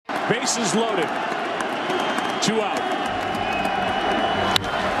Bases loaded. 2 out.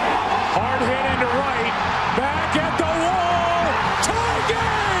 Hard hit into right. Back at the wall. Tie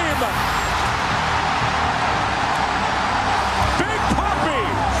game. Big Poppy.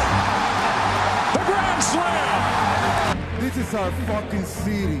 The grand slam. This is our fucking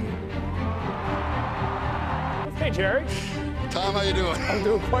city. Hey, Jerry. Tom, how you doing? I'm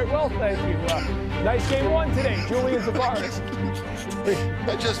doing quite well, thank you. Nice game 1 today, Julian Tavares.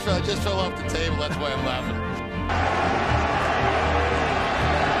 I just fell off the table. That's why I'm laughing.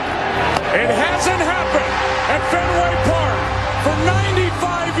 It hasn't happened at Fenway Park for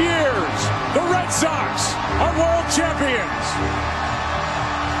 95 years. The Red Sox are world champions.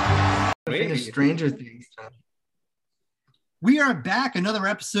 Maybe Stranger Things. We are back, another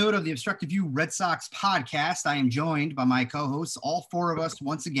episode of the Obstructed View Red Sox podcast. I am joined by my co-hosts, all 4 of us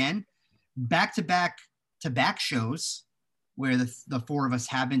once again, back-to-back shows where the 4 of us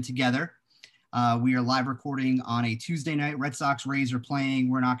have been together. We are live recording on a Tuesday night. Red Sox Rays are playing.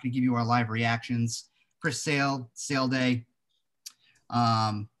 We're not going to give you our live reactions. Chris Sale day.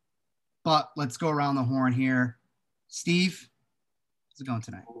 But let's go around the horn here. Steve, how's it going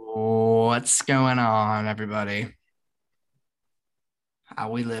tonight? What's going on, everybody? How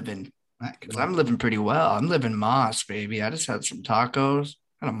we living? Because I'm living pretty well. I'm living Moss, baby. I just had some tacos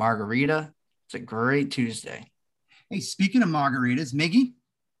and a margarita. It's a great Tuesday. Hey, speaking of margaritas, Miggy.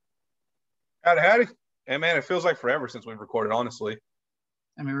 Howdy. Hey, man, it feels like forever since we've recorded, honestly.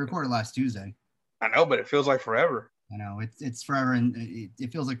 I mean, we recorded last Tuesday. I know, but it feels like forever. I know. It's forever, and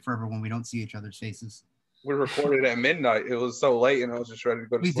it feels like forever when we don't see each other's faces. We recorded at midnight. It was so late, and I was just ready to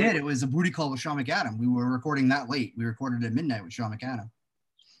go to sleep. We did. It was a booty call with Sean McAdam. We were recording that late. We recorded at midnight with Sean McAdam.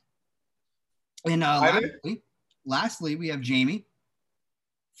 And lastly, we have Jamie.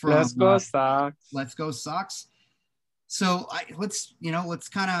 Let's go Sox. Let's go Sox. So we're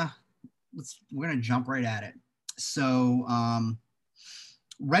gonna jump right at it. So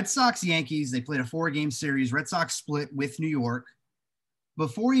Red Sox Yankees, they played a 4-game series. Red Sox split with New York.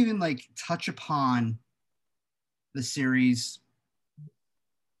 Before we even touch upon the series,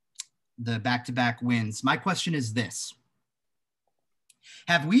 the back-to-back wins, my question is this.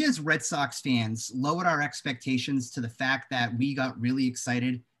 Have we as Red Sox fans lowered our expectations to the fact that we got really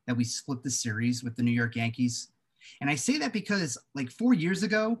excited that we split the series with the New York Yankees? And I say that because 4 years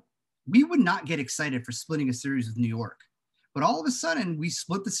ago, we would not get excited for splitting a series with New York. But all of a sudden, we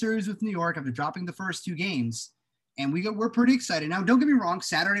split the series with New York after dropping the first 2 games. And we're pretty excited. Now, don't get me wrong.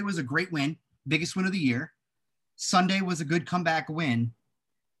 Saturday was a great win, biggest win of the year. Sunday was a good comeback win.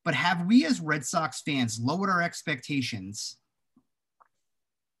 But have we as Red Sox fans lowered our expectations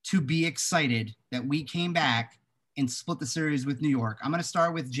to be excited that we came back and split the series with New York? I'm going to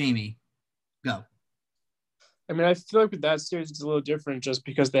start with Jamie. Go. I mean, I feel like with that series, it's a little different just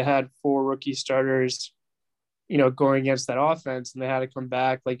because they had 4 rookie starters, going against that offense, and they had to come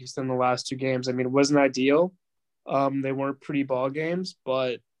back, like you said, in the last 2 games. I mean, it wasn't ideal. They weren't pretty ball games,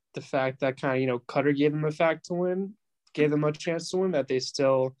 but the fact that Cutter gave them a chance to win, that they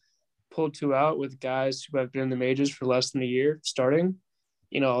still pulled 2 out with guys who have been in the majors for less than a year starting.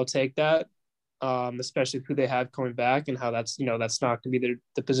 I'll take that, especially who they have coming back and how that's not going to be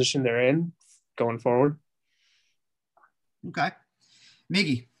the position they're in going forward. Okay.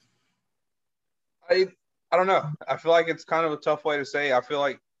 Miggy. I don't know. I feel like it's kind of a tough way to say. I feel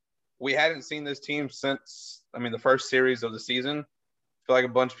like we hadn't seen this team since, the first series of the season. I feel like a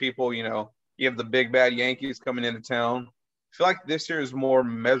bunch of people, you have the big bad Yankees coming into town. I feel like this year is more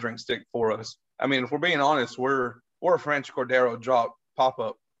measuring stick for us. I mean, if we're being honest, we're a French Cordero drop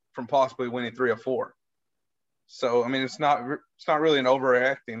pop-up from possibly winning 3 or 4. So, it's not really an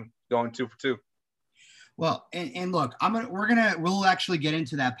overreacting going 2 for 2. Well, and look, we'll actually get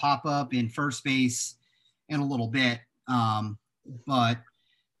into that pop-up in first base in a little bit. But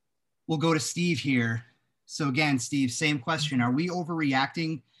we'll go to Steve here. So again, Steve, same question. Are we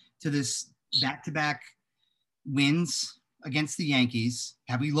overreacting to this back-to-back wins against the Yankees?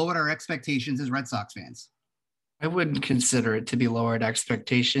 Have we lowered our expectations as Red Sox fans? I wouldn't consider it to be lowered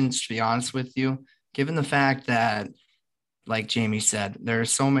expectations, to be honest with you, given the fact that, like Jamie said, there are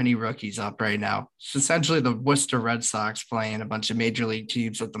so many rookies up right now. It's essentially the Worcester Red Sox playing a bunch of major league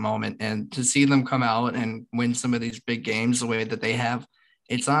teams at the moment. And to see them come out and win some of these big games the way that they have,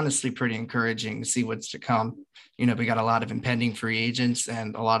 it's honestly pretty encouraging to see what's to come. We got a lot of impending free agents,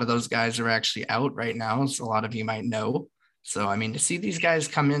 and a lot of those guys are actually out right now. So a lot of you might know. So, to see these guys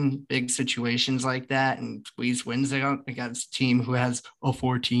come in big situations like that and squeeze wins against a team who has a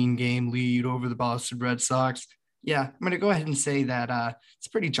 14-game lead over the Boston Red Sox, yeah, I'm going to go ahead and say that it's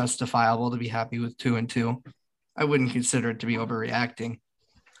pretty justifiable to be happy with 2-2. I wouldn't consider it to be overreacting.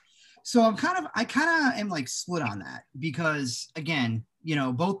 So I kind of am like split on that because again,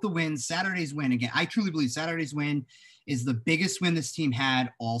 both the wins, Saturday's win again, I truly believe Saturday's win is the biggest win this team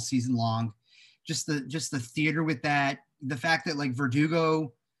had all season long. Just the theater with that, the fact that like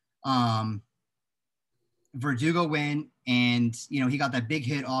Verdugo win and, he got that big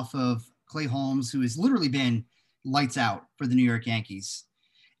hit off of Clay Holmes, who has literally been lights out for the New York Yankees.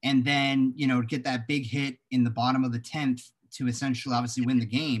 And then, get that big hit in the bottom of the 10th to essentially obviously win the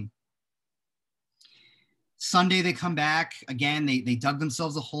game. Sunday, they come back again. They dug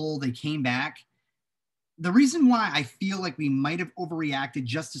themselves a hole. They came back. The reason why I feel like we might have overreacted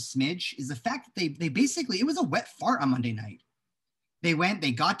just a smidge is the fact that they basically, it was a wet fart on Monday night.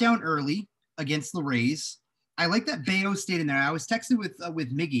 They got down early against the Rays. I like that Bayo stayed in there. I was texting with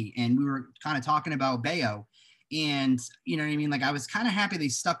Miggy, and we were kind of talking about Bayo. And, you know what I mean? Like, I was kind of happy they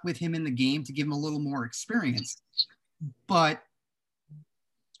stuck with him in the game to give him a little more experience. But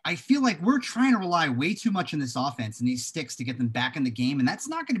I feel like we're trying to rely way too much on this offense and these sticks to get them back in the game. And that's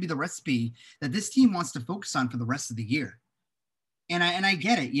not going to be the recipe that this team wants to focus on for the rest of the year. And I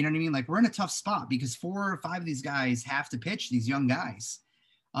get it. You know what I mean? Like, we're in a tough spot because 4 or 5 of these guys have to pitch, these young guys.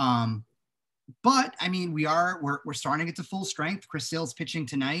 But I mean, we're starting to get to full strength. Chris Sale's pitching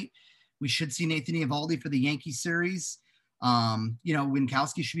tonight. We should see Nathan Eovaldi for the Yankee series.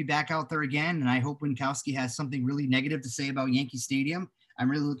 Winkowski should be back out there again. And I hope Winkowski has something really negative to say about Yankee Stadium. I'm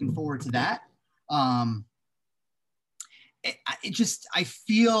really looking forward to that. I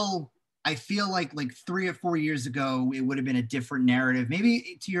feel like 3 or 4 years ago, it would have been a different narrative.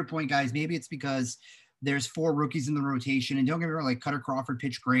 Maybe to your point, guys, maybe it's because there's 4 rookies in the rotation, and don't get me wrong, like Cutter Crawford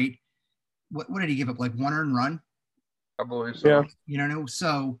pitched great. What did he give up? Like 1 earned run? I believe so. Yeah.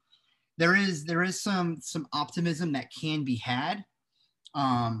 So there is some optimism that can be had.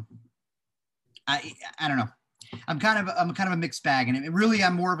 I don't know. I'm kind of a mixed bag, and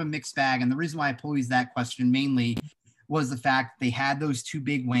I'm more of a mixed bag. And the reason why I posed that question mainly was the fact they had those 2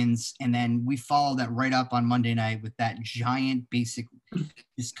 big wins, and then we followed that right up on Monday night with that giant, basic,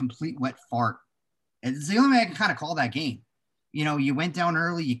 just complete wet fart. It's the only way I can kind of call that game. You went down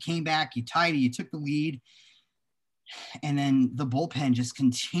early, you came back, you tied it, you took the lead, and then the bullpen just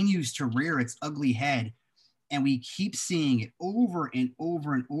continues to rear its ugly head. And we keep seeing it over and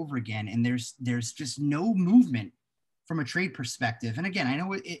over and over again. And there's just no movement from a trade perspective. And again, I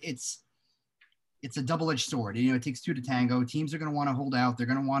know it's a double-edged sword. It takes 2 to tango. Teams are going to want to hold out. They're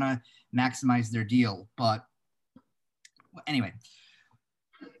going to want to maximize their deal. But anyway,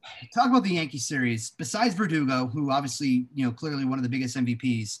 talk about the Yankee series. Besides Verdugo, who obviously, clearly one of the biggest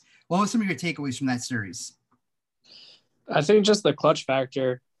MVPs, what were some of your takeaways from that series? I think just the clutch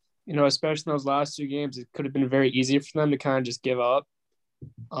factor. Especially in those last 2 games, it could have been very easy for them to kind of just give up.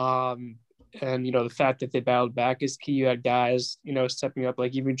 And, the fact that they battled back is key. You had guys, stepping up,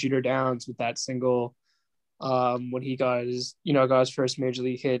 like even Jeter Downs with that single when he got his first major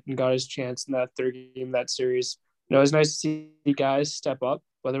league hit and got his chance in that 3rd game of that series. It was nice to see guys step up,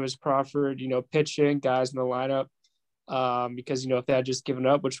 whether it was Crawford, pitching, guys in the lineup. Because, if they had just given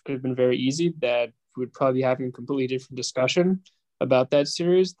up, which could have been very easy, that we would probably be having a completely different discussion about that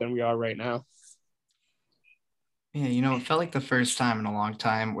series than we are right now. Yeah, it felt like the first time in a long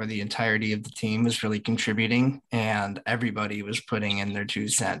time where the entirety of the team was really contributing and everybody was putting in their 2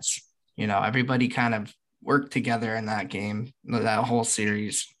 cents. Everybody kind of worked together in that game, that whole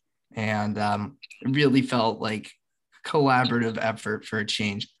series. And it really felt like collaborative effort for a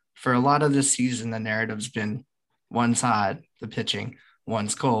change. For a lot of this season, the narrative's been one's hot, the pitching,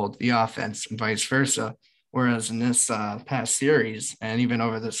 one's cold, the offense, and vice versa. Whereas in this past series, and even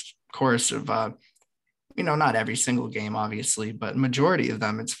over this course of, not every single game, obviously, but majority of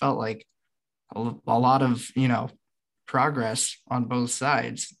them, it's felt like a lot of, progress on both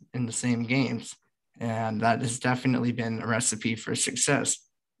sides in the same games. And that has definitely been a recipe for success.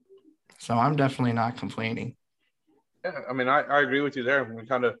 So I'm definitely not complaining. Yeah, I mean, I agree with you there.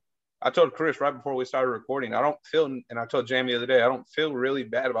 I told Chris right before we started recording, I don't feel, and I told Jamie the other day, I don't feel really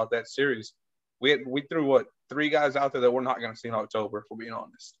bad about that series. We threw 3 guys out there that we're not going to see in October, if we're being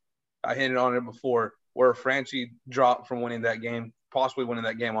honest. I hinted on it before, where Franchi dropped from winning that game, possibly winning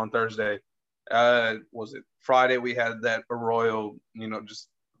that game on Thursday. Was it Friday? We had that Arroyo, just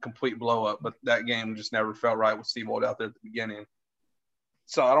complete blow up, but that game just never felt right with Seabold out there at the beginning.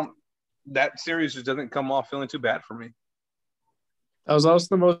 So that series just doesn't come off feeling too bad for me. That was also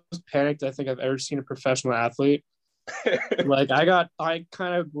the most panicked I think I've ever seen a professional athlete. I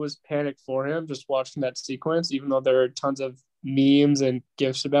kind of was panicked for him just watching that sequence, even though there are tons of memes and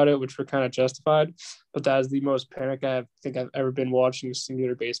gifs about it, which were kind of justified. But that is the most panic I think I've ever been watching a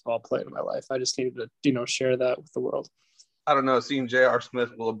singular baseball play in my life. I just needed to, share that with the world. I don't know, seeing J.R. Smith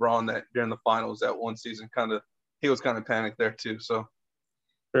with LeBron that during the finals that one season, he was kind of panicked there too. So,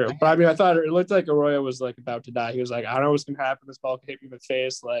 true. But I mean, I thought it looked like Arroyo was like about to die. He was like, I don't know what's gonna happen. This ball could hit me in the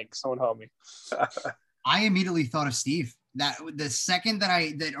face. Like, someone help me. I immediately thought of Steve. That the second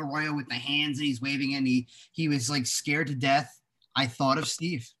that Arroyo with the hands and he's waving and he was like scared to death, I thought of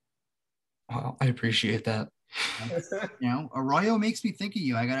Steve. Well, I appreciate that. Arroyo makes me think of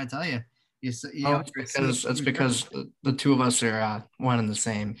you. I gotta tell you. It's because the two of us are one and the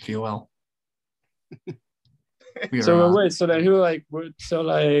same, if you will. Wait, so then were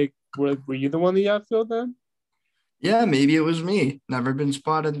you the one in the outfield then? Yeah, maybe it was me. Never been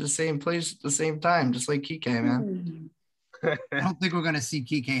spotted in the same place at the same time, just like Kike, man. I don't think we're going to see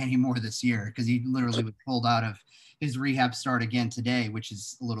Kike anymore this year because he literally was pulled out of his rehab start again today, which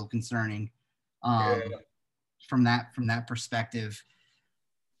is a little concerning from that perspective.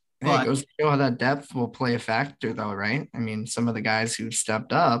 But it goes to show how that depth will play a factor, though, right? I mean, some of the guys who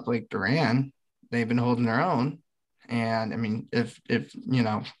stepped up, like Duran, they've been holding their own. And I mean, if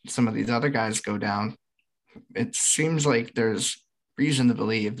some of these other guys go down, it seems like there's reason to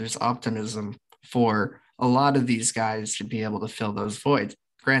believe there's optimism for a lot of these guys to be able to fill those voids.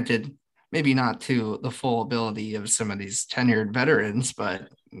 Granted, maybe not to the full ability of some of these tenured veterans, but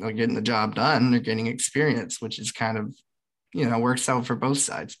they're getting the job done. They're getting experience, which is kind of, works out for both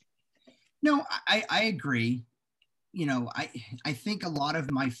sides. No, I agree. I think a lot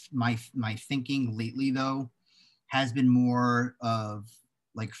of my thinking lately, though, has been more of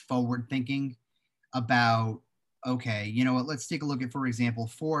like forward thinking about, okay, you know what, let's take a look at, for example,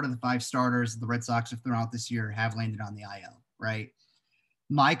 4 out of the 5 starters the Red Sox have thrown out this year have landed on the IL, right?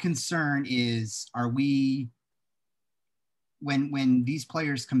 My concern is, are we, when these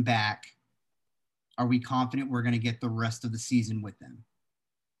players come back, are we confident we're going to get the rest of the season with them?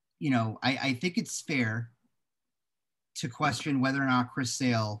 I think it's fair to question whether or not Chris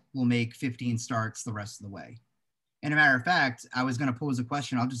Sale will make 15 starts the rest of the way. And a matter of fact, I was going to pose a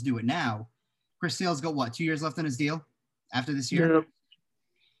question. I'll just do it now. Chris Sale's got 2 years left on his deal after this year? Yep.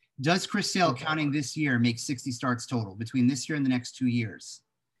 Does Chris Sale, counting this year, make 60 starts total between this year and the next 2 years?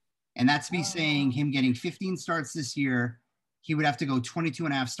 And that's me saying him getting 15 starts this year, he would have to go 22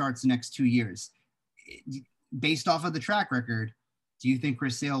 and a half starts the next 2 years. Based off of the track record, do you think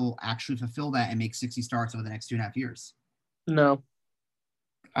Chris Sale will actually fulfill that and make 60 starts over the next 2.5 years? No.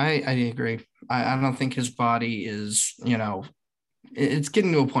 I agree. I don't think his body is, it's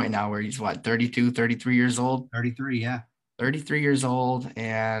getting to a point now where he's 32, 33 years old. 33, yeah. 33 years old,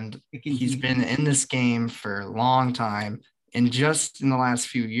 and he's been in this game for a long time. And just in the last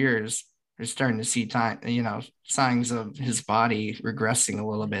few years, we're starting to see signs of his body regressing a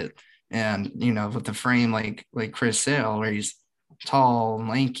little bit. And, with the frame like Chris Sale, where he's tall and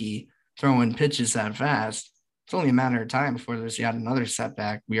lanky, throwing pitches that fast, it's only a matter of time before there's yet another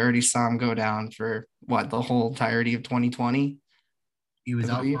setback. We already saw him go down for the whole entirety of 2020. He was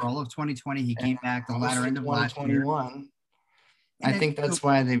out for all of 2020. He came back the latter end of last year. I think that's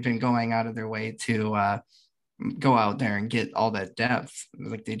why they've been going out of their way to go out there and get all that depth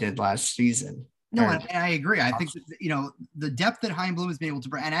like they did last season. No, and I agree. I think that, the depth that Chaim Bloom has been able to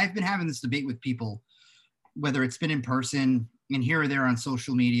bring, and I've been having this debate with people, whether it's been in person and here or there on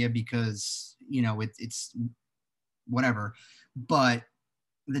social media, because it's whatever, but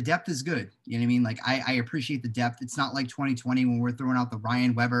the depth is good. You know what I mean? Like I appreciate the depth. It's not like 2020 when we're throwing out the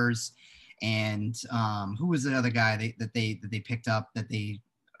Ryan Webbers and who was the other guy that they picked up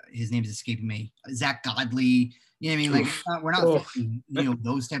his name is escaping me, Zach Godley. You know what I mean? Like we're not throwing,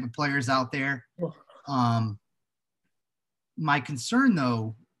 those type of players out there. My concern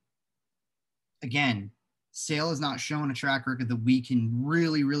though, again, Sale has not shown a track record that we can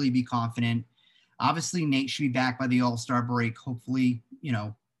really, really be confident. Obviously, Nate should be back by the All-Star break. Hopefully,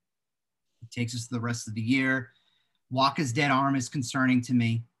 it takes us to the rest of the year. Waka's dead arm is concerning to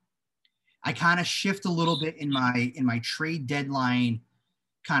me. I kind of shift a little bit in my trade deadline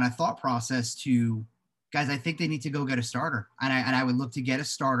kind of thought process to, guys, I think they need to go get a starter. And I would look to get a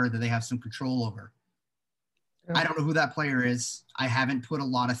starter that they have some control over. Yeah. I don't know who that player is. I haven't put a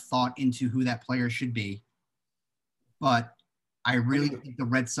lot of thought into who that player should be. But I really think the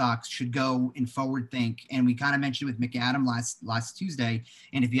Red Sox should go and forward think. And we kind of mentioned with McAdam last Tuesday.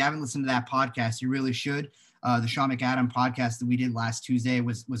 And if you haven't listened to that podcast, you really should. The Sean McAdam podcast that we did last Tuesday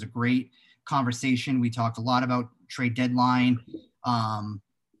was a great conversation. We talked a lot about trade deadline.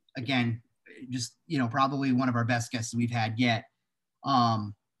 Again, just, probably one of our best guests we've had yet. I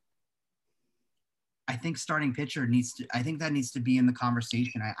think starting pitcher needs to be in the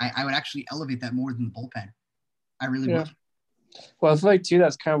conversation. I would actually elevate that more than the bullpen. I really would. Well, I feel like too,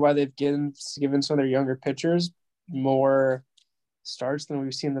 that's kind of why they've given some of their younger pitchers more starts than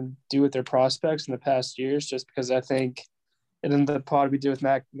we've seen them do with their prospects in the past years, just because I think, and then the pod we did with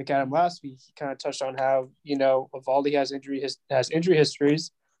McAdam last week, he kind of touched on how, Evaldi has injury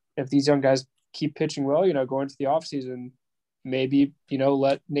histories. If these young guys keep pitching well, going into the offseason, maybe,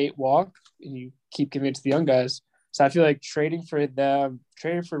 let Nate walk and you keep giving it to the young guys. So I feel like trading for a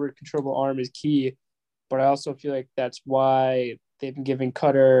controllable arm is key, but I also feel like that's why they've been giving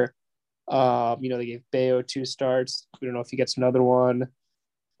Cutter, they gave Bayo 2 starts. We don't know if he gets another one.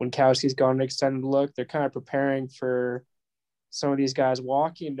 When Kowski's gone an extended look, they're kind of preparing for some of these guys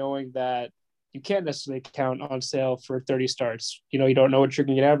walking, knowing that you can't necessarily count on Sale for 30 starts. You don't know what you're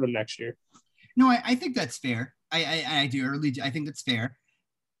going to get out of them next year. No, I think that's fair. I think that's fair.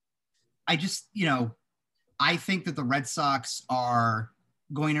 I just, I think that the Red Sox are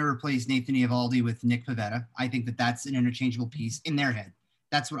going to replace Nathan Eovaldi with Nick Pivetta. I think that that's an interchangeable piece in their head.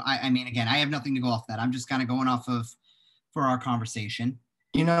 That's what I mean. Again, I have nothing to go off that. I'm just kind of going off of for our conversation.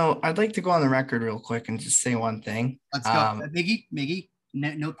 I'd like to go on the record real quick and just say one thing. Let's go. Miggy,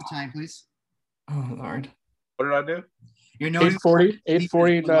 note the time, please. Oh, Lord. What did I do? You're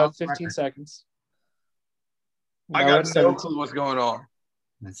 8:40, 15 seconds. I got no clue what's going on.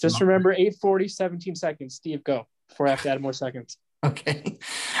 Just remember 8:40, 17 seconds. Steve, go before I have to add more seconds. Okay.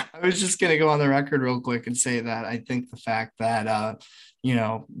 I was just going to go on the record real quick and say that I think the fact that,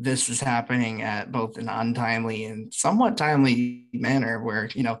 this is happening at both an untimely and somewhat timely manner where,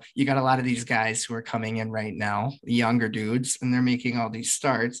 you got a lot of these guys who are coming in right now, the younger dudes, and they're making all these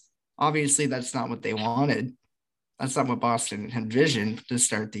starts. Obviously, that's not what they wanted. That's not what Boston envisioned to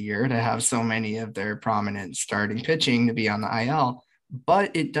start the year, to have so many of their prominent starting pitching to be on the IL.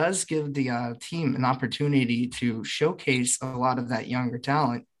 But it does give the team an opportunity to showcase a lot of that younger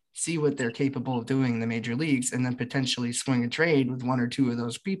talent, see what they're capable of doing in the major leagues, and then potentially swing a trade with 1 or 2 of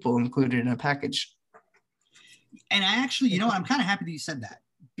those people included in a package. And I actually, I'm kind of happy that you said that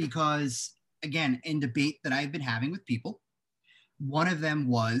because, again, in debate that I've been having with people, one of them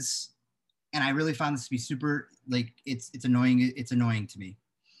was, and I really found this to be super, it's annoying. It's annoying to me.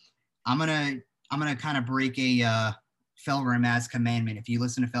 I'm gonna kind of break a Felger and Maz commandment. If you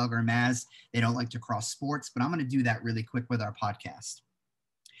listen to Felger and Maz, they don't like to cross sports, but I'm going to do that really quick with our podcast.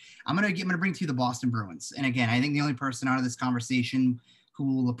 I'm going to bring to you the Boston Bruins. And again, I think the only person out of this conversation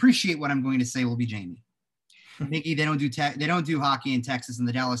who will appreciate what I'm going to say will be Jamie. Mickey, they don't do hockey in Texas, and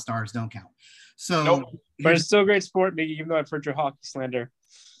the Dallas Stars don't count. So, nope. But it's still a great sport, Mickey, even though I've heard your hockey slander.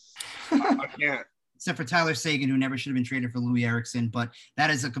 I can't. Except for Tyler Seguin, who never should have been traded for Louis Erickson, but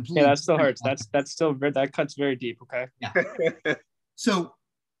that is a completely that still hurts. That cuts very deep. Okay. Yeah. So,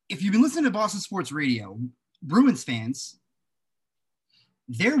 if you've been listening to Boston Sports Radio, Bruins fans,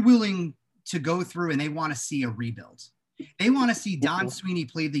 they're willing to go through and they want to see a rebuild. They want to see Don Sweeney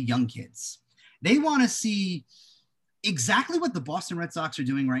play the young kids. They want to see exactly what the Boston Red Sox are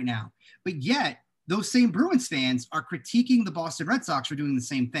doing right now. But yet, those same Bruins fans are critiquing the Boston Red Sox for doing the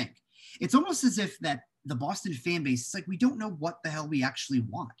same thing. It's almost as if that the Boston fan base is like, we don't know what the hell we actually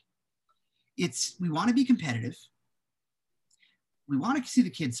want. We want to be competitive. We want to see the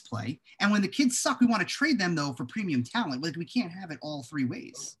kids play. And when the kids suck, we want to trade them, though, for premium talent. We can't have it all 3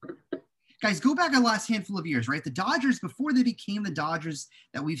 ways. Guys, go back a last handful of years, right? The Dodgers, before they became the Dodgers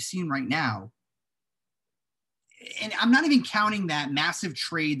that we've seen right now, and I'm not even counting that massive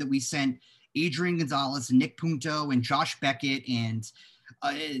trade that we sent Adrian Gonzalez and Nick Punto and Josh Beckett and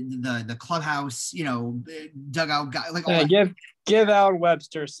the clubhouse, dugout guy. Give Al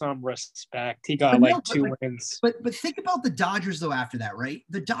Webster some respect. He got 2 wins. But think about the Dodgers though. After that, right?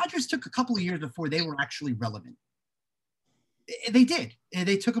 The Dodgers took a couple of years before they were actually relevant. They did.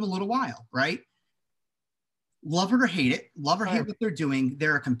 They took them a little while, right? Love it or hate it. Love or hate what they're doing.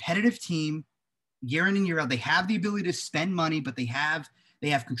 They're a competitive team, year in and year out. They have the ability to spend money, but they have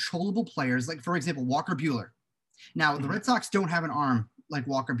controllable players. Like for example, Walker Buehler. Now the Red Sox don't have an arm like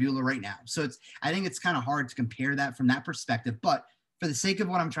Walker Buehler right now. So I think it's kind of hard to compare that from that perspective, but for the sake of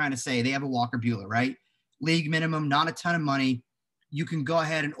what I'm trying to say, they have a Walker Buehler, right? League minimum, not a ton of money. You can go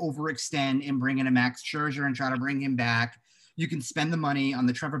ahead and overextend and bring in a Max Scherzer and try to bring him back. You can spend the money on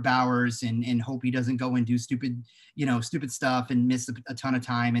the Trevor Bauers and hope he doesn't go and do stupid stuff and miss a ton of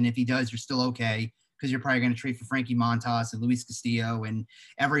time. And if he does, you're still okay, because you're probably going to trade for Frankie Montas and Luis Castillo and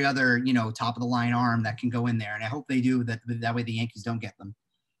every other, top of the line arm that can go in there. And I hope they do that way the Yankees don't get them.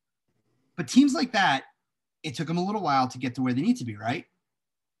 But teams like that, it took them a little while to get to where they need to be, right?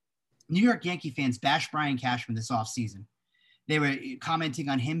 New York Yankee fans bashed Brian Cashman this offseason. They were commenting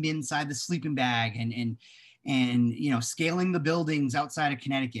on him being inside the sleeping bag and scaling the buildings outside of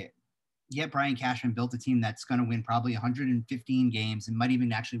Connecticut. Yet Brian Cashman built a team that's going to win probably 115 games and might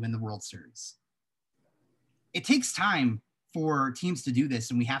even actually win the World Series. it takes time for teams to do this,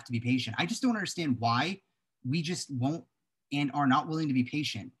 and we have to be patient. I just don't understand why we just won't and are not willing to be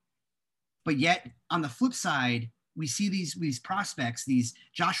patient. But yet, on the flip side, we see these prospects, these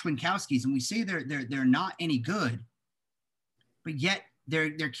Josh Winkowskis, and we say they're not any good, but yet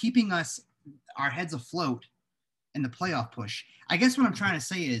they're keeping our heads afloat in the playoff push. I guess what I'm trying to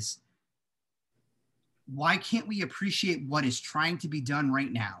say is, why can't we appreciate what is trying to be done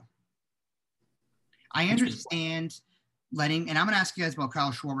right now? I understand and I'm going to ask you guys about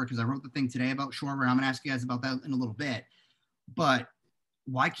Kyle Schwarber because I wrote the thing today about Schwarber, and I'm going to ask you guys about that in a little bit. But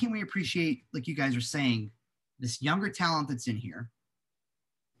why can't we appreciate, like you guys are saying, this younger talent that's in here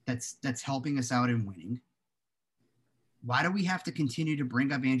that's helping us out in winning? Why do we have to continue to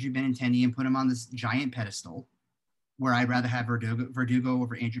bring up Andrew Benintendi and put him on this giant pedestal where I'd rather have Verdugo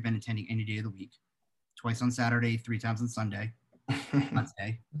over Andrew Benintendi any day of the week? Twice on Saturday, 3 times on Sunday,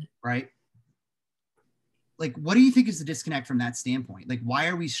 Wednesday, right? Like, what do you think is the disconnect from that standpoint? Like, why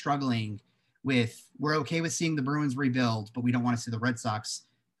are we struggling with, we're okay with seeing the Bruins rebuild, but we don't want to see the Red Sox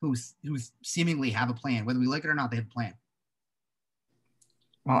who seemingly have a plan. Whether we like it or not, they have a plan.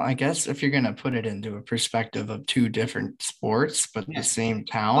 Well, I guess if you're going to put it into a perspective of two different sports, but the same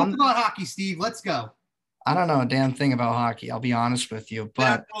town. Talk about hockey, Steve. Let's go. I don't know a damn thing about hockey. I'll be honest with you.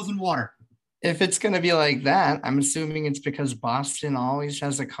 But frozen water. If it's going to be like that, I'm assuming it's because Boston always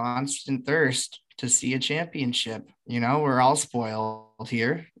has a constant thirst to see a championship. You know, we're all spoiled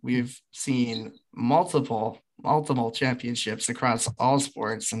here. We've seen multiple championships across all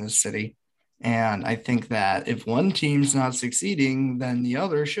sports in this city. And I think that if one team's not succeeding, then the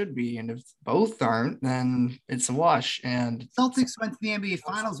other should be. And if both aren't, then it's a wash. And Celtics went to the NBA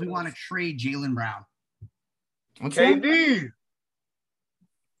Finals. We want to trade Jaylen Brown. What's KD.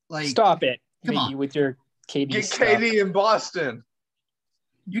 Like, stop it, come Mickey, on. with your KD Get stuff. KD in Boston.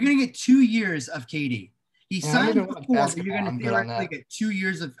 You're going to get 2 years of KD. He signed for 4, but you're going to theoretically get 2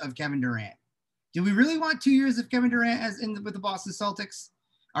 years of Kevin Durant. Do we really want 2 years of Kevin Durant with the Boston Celtics?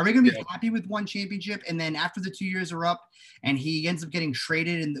 Are we going to be happy with one championship? And then after the 2 years are up and he ends up getting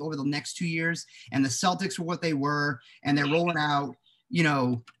traded over the next 2 years and the Celtics were what they were and they're rolling out, you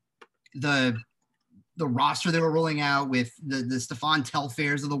know, the roster they were rolling out with the Stephon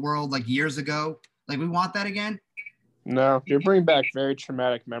Telfairs of the world like years ago. Like, we want that again? No, you're bringing back very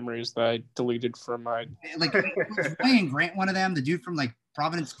traumatic memories that I deleted from my. Like, was Ryan Grant one of them, the dude from like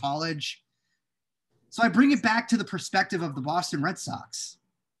Providence College? So I bring it back to the perspective of the Boston Red Sox.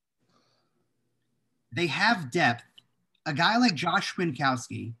 They have depth. A guy like Josh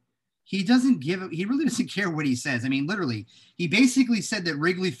Winkowski, he really doesn't care what he says. I mean, literally, he basically said that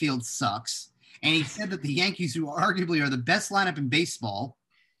Wrigley Field sucks. And he said that the Yankees, who arguably are the best lineup in baseball,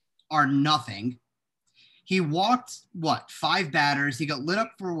 are nothing. He walked, 5 batters. He got lit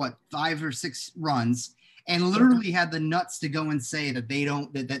up for 5 or 6 runs and literally had the nuts to go and say that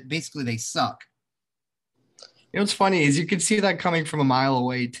that basically they suck. You know what's funny is you could see that coming from a mile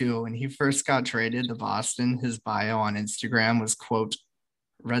away too. When he first got traded to Boston, his bio on Instagram was, quote,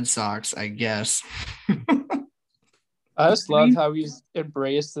 Red Sox, I guess. I just love how he's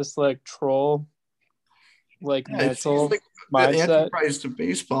embraced this like troll, mental mindset. The enterprise to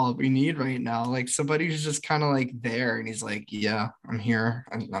baseball we need right now. Like somebody who's just kind of like there, and he's like, "Yeah, I'm here."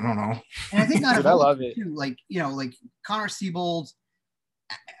 I don't know. And I think Dude, I love it. Too, like Connor Siebold.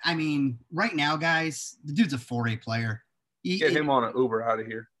 I mean, right now, guys, the dude's a 4A player. Get him on an Uber out of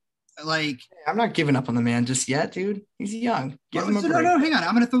here. Like, I'm not giving up on the man just yet, dude. He's young. Give him a break. No, hang on.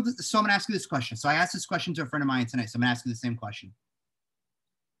 I'm going to ask you this question. So I asked this question to a friend of mine tonight. So I'm going to ask you the same question.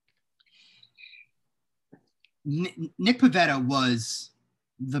 Nick Pivetta was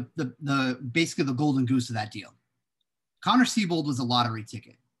basically the golden goose of that deal. Connor Siebold was a lottery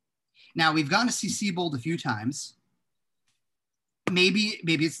ticket. Now we've gotten to see Siebold a few times. Maybe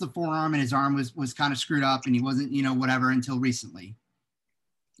it's the forearm and his arm was kind of screwed up and he wasn't, whatever until recently.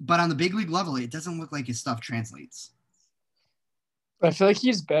 But on the big league level, it doesn't look like his stuff translates. I feel like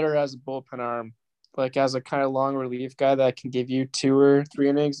he's better as a bullpen arm, like as a kind of long relief guy that can give you 2 or 3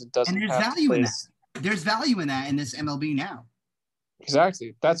 innings. It doesn't. And there's value in that. There's value in that in this MLB now.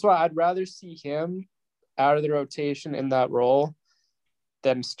 Exactly. That's why I'd rather see him out of the rotation in that role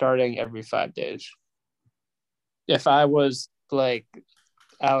than starting every 5 days. If I was like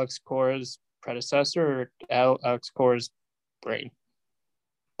Alex Cora's predecessor or Alex Cora's brain,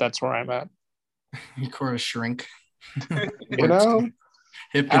 that's where I'm at. Cora's shrink.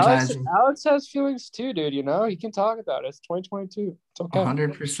 Hypnotizing. Alex has feelings too, dude. He can talk about it. It's 2022. It's okay.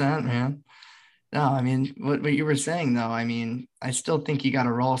 100%, man. No, I mean, what you were saying, though, I mean, I still think you got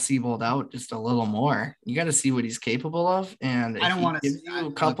to roll Siebold out just a little more. You got to see what he's capable of. And I don't want to give you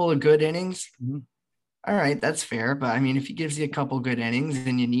a couple of good innings, All right, that's fair. But I mean, if he gives you a couple good innings,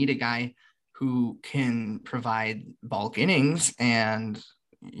 then you need a guy who can provide bulk innings and,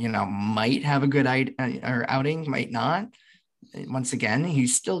 might have a good or outing, might not. Once again,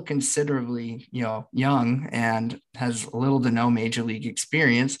 he's still considerably, young and has little to no major league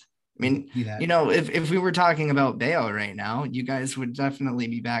experience. I mean, if we were talking about Bayo right now, you guys would definitely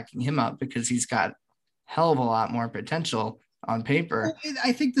be backing him up because he's got hell of a lot more potential on paper. Well,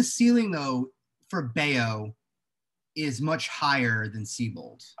 I think the ceiling, though, for Bayo is much higher than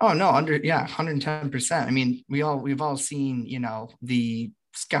Seabold. Oh no, 110%. I mean, we've all seen, the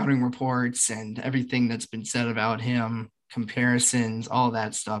scouting reports and everything that's been said about him, comparisons, all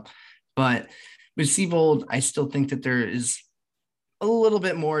that stuff. But with Seabold, I still think that there is a little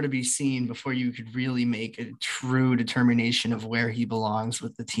bit more to be seen before you could really make a true determination of where he belongs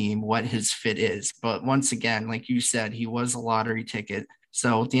with the team, what his fit is. But once again, like you said, he was a lottery ticket.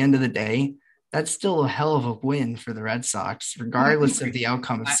 So at the end of the day, that's still a hell of a win for the Red Sox, regardless of the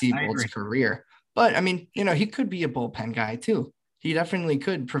outcome of Seabold's career. But I mean, he could be a bullpen guy too. He definitely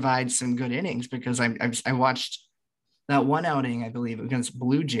could provide some good innings because I watched that one outing, I believe, against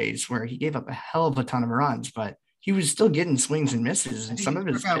Blue Jays where he gave up a hell of a ton of runs, but he was still getting swings and misses, and some of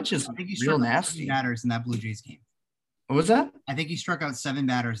his pitches were real nasty. Batters in that Blue Jays game. What was that? I think he struck out 7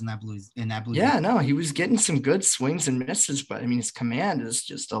 batters in that Blue. Yeah, no, he was getting some good swings and misses, but I mean, his command is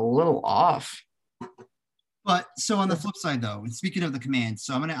just a little off. But so on the flip side, though, and speaking of the command,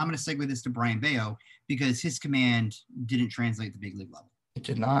 so I'm gonna segue this to Brian Bayo because his command didn't translate at the big league level. It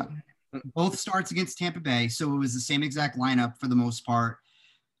did not. Both starts against Tampa Bay, so it was the same exact lineup for the most part.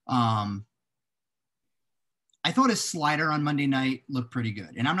 I thought his slider on Monday night looked pretty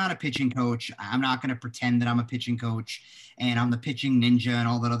good. And I'm not a pitching coach. I'm not going to pretend that I'm a pitching coach and I'm the pitching ninja and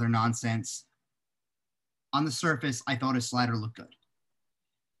all that other nonsense. On the surface, I thought his slider looked good.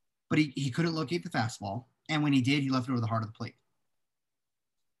 But he couldn't locate the fastball. And when he did, he left it over the heart of the plate.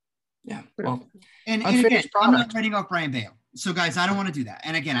 Yeah. Well, and again, I'm not writing off Brian Bayo. So, guys, I don't want to do that.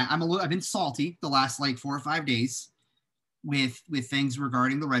 And again, I've been salty the last 4 or 5 days with things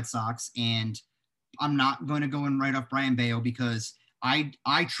regarding the Red Sox, and I'm not going to go and write off Brian Bayo because I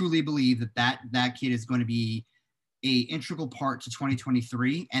truly believe that kid is going to be a integral part to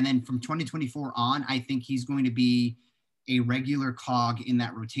 2023. And then from 2024 on, I think he's going to be a regular cog in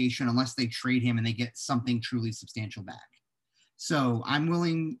that rotation unless they trade him and they get something truly substantial back. So I'm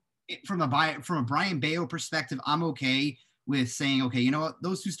willing from a Brian Bayo perspective, I'm okay with saying, okay, you know what?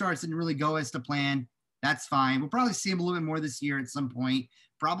 Those 2 starts didn't really go as to plan. That's fine. We'll probably see him a little bit more this year at some point,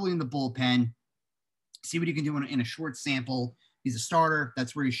 probably in the bullpen. See what he can do in a short sample. He's a starter.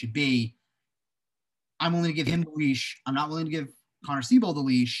 That's where he should be. I'm willing to give him the leash. I'm not willing to give Connor Seabold the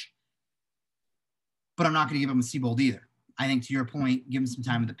leash, but I'm not going to give him a Seabold either. I think to your point, give him some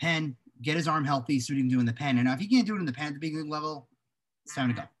time in the pen, get his arm healthy, see what he can do in the pen. And now if he can't do it in the pen at the big league level, it's time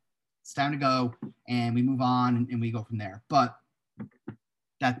to go. It's time to go, and we move on and we go from there. But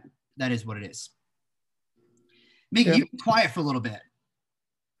that is what it is. Mickey, you be quiet for a little bit.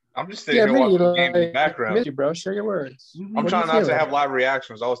 I'm just sitting here watching the game in the background. Miss you, bro. Share your words. I'm trying not to have live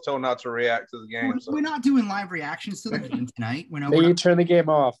reactions. I was told not to react to the game. We're not doing live reactions to the game tonight. Maybe turn the game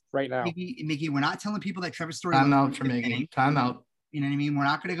off right now. Mickey, we're not telling people that Trevor Story. Time out for Mickey. Time out. You know what I mean? We're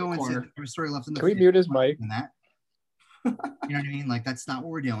not going to go and say Trevor Story left in the. Can we mute his mic? That. You know what I mean? That's not what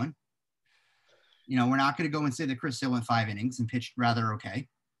we're doing. We're not going to go and say that Chris Hill went 5 innings and pitched rather okay.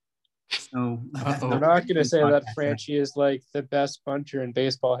 So we're not going to say that Franchi is the best buncher in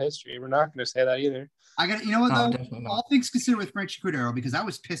baseball history. We're not going to say that either. You know what though? All things considered with Franchi Cordero, because I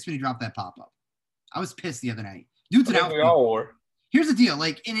was pissed when he dropped that pop up. I was pissed the other night. Dude's an outfielder. We all were. Here's the deal,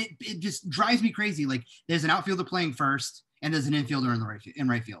 and it just drives me crazy. There's an outfielder playing first, and there's an infielder in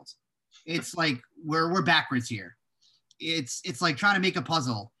right field. It's we're backwards here. It's like trying to make a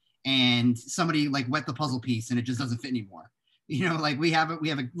puzzle, and somebody wet the puzzle piece, and it just doesn't fit anymore. We have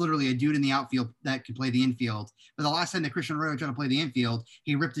literally a dude in the outfield that can play the infield. But the last time that Christian Arroyo tried to play the infield,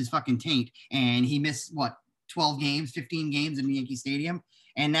 he ripped his fucking taint and he missed 12 games, 15 games in Yankee Stadium.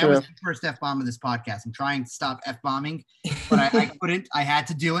 And that was the first F-bomb of this podcast. I'm trying to stop F-bombing, but I couldn't. I had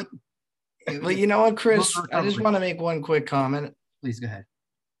to do it. Well, you know what, Chris? I just want to make one quick comment. Please go ahead.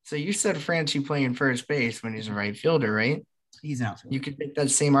 So you said Franchi playing first base when he's a right fielder, right? He's an outfielder. You could make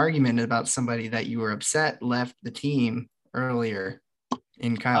that same argument about somebody that you were upset left the team earlier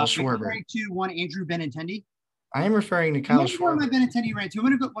in Kyle Schwarber. Referring to one Andrew Benintendi? I am referring to Kyle Schwarber. My Benintendi ran to.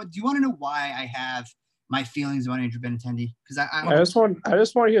 Do you want to know why I have my feelings about Andrew Benintendi? Because I just want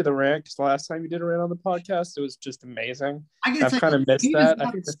to hear the rant, because last time you did a rant on the podcast, it was just amazing. I've kind of missed that.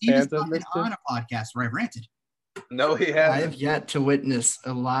 I think the fans have missed on a podcast where I ranted. No, he I have hasn't. yet to witness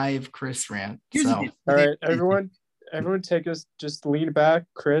a live Chris rant. Here's the So deal. All right, everyone take us. Just lean back,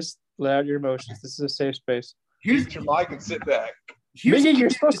 Chris. Let out your emotions. This is a safe space. Mute your mic and sit back. Mickey, you're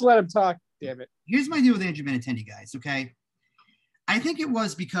supposed to let him talk. Damn it. Here's my deal with Andrew Benintendi, guys. Okay, I think it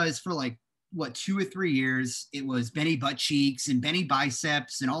was because for like 2 or 3 years, it was Benny butt cheeks and Benny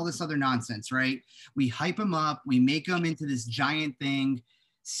biceps and all this other nonsense, right? We hype him up, we make him into this giant thing.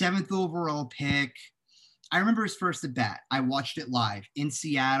 7th overall pick. I remember his first at bat. I watched it live in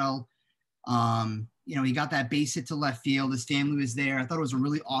Seattle. He got that base hit to left field. His family was there. I thought it was a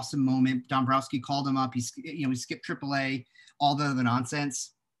really awesome moment. Dombrowski called him up. He skipped AAA, all the other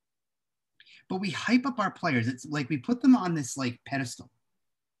nonsense. But we hype up our players. It's like we put them on this like pedestal.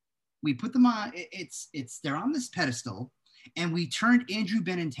 We put them on. They're on this pedestal, and we turned Andrew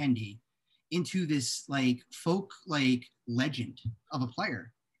Benintendi into this like folk like legend of a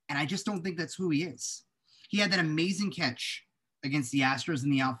player. And I just don't think that's who he is. He had that amazing catch against the Astros in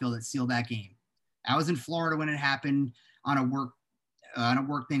the outfield that sealed that game. I was in Florida when it happened on a work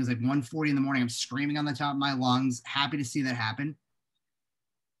thing. It was like 1:40 in the morning. I'm screaming on the top of my lungs, happy to see that happen.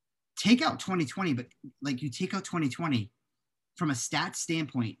 Take out 2020, but like you take out 2020 from a stats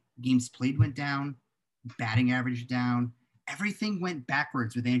standpoint, games played went down, batting average down, everything went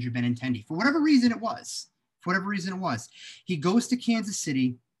backwards with Andrew Benintendi for whatever reason it was. He goes to Kansas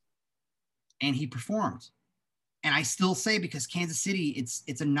City and he performed. And I still say because Kansas City,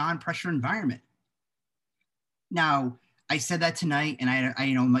 it's a non-pressure environment. Now, I said that tonight, and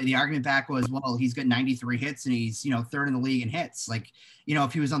the argument back was, well, he's got 93 hits and he's, third in the league in hits. Like,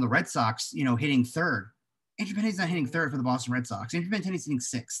 if he was on the Red Sox, hitting third, Andrew Benintendi's not hitting third for the Boston Red Sox. Andrew Benintendi's hitting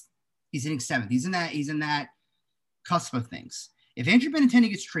 6th. He's hitting 7th. He's in that cusp of things. If Andrew Benintendi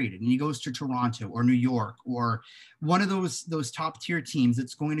gets traded and he goes to Toronto or New York or one of those top tier teams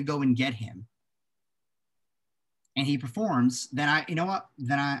that's going to go and get him, and he performs, then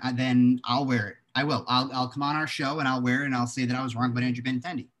I'll wear it. I will. I'll come on our show and I'll wear it and I'll say that I was wrong about Andrew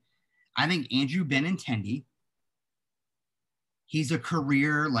Benintendi. I think Andrew Benintendi, he's a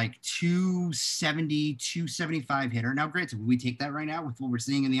career like 270, 275 hitter. Now, granted, would we take that right now with what we're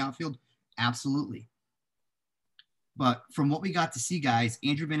seeing in the outfield? Absolutely. But from what we got to see, guys,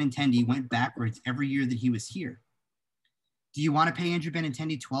 Andrew Benintendi went backwards every year that he was here. Do you want to pay Andrew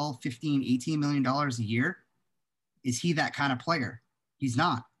Benintendi $12, $15, $18 million a year? Is he that kind of player? He's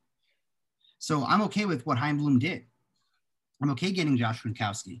not. So I'm okay with what Chaim Bloom did. I'm okay getting Josh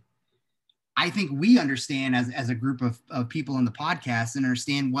Gronkowski. I think we understand as a group of people in the podcast and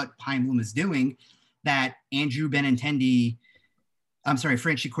understand what Chaim Bloom is doing, that Andrew Benintendi,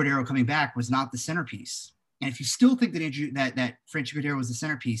 Franchi Cordero coming back was not the centerpiece. And if you still think that Franchi Cordero was the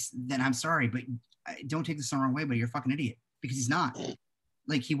centerpiece, then I'm sorry, but don't take this the wrong way, but you're a fucking idiot because he's not.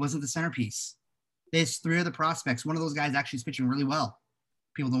 Like, he wasn't the centerpiece. There's 3 other prospects. One of those guys actually is pitching really well.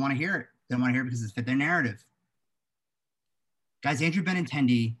 People don't want to hear it. They don't want to hear it because it's fit their narrative. Guys, Andrew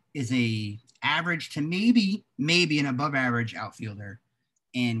Benintendi is a average to maybe an above average outfielder.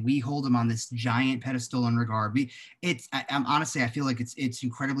 And we hold him on this giant pedestal in regard. I'm honestly, I feel like it's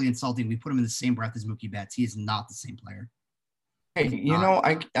incredibly insulting. We put him in the same breath as Mookie Betts. He is not the same player. Hey,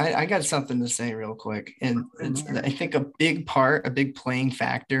 I got something to say real quick. And I think a big playing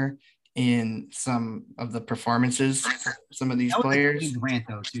factor in some of the performances, some of these players. Rant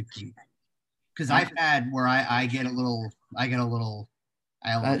though, too, because I've had where I get a little.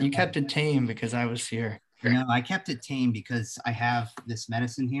 You kept it tame because I was here. No, I kept it tame because I have this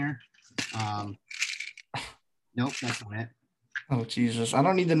medicine here. Nope, that's not it. Oh Jesus! I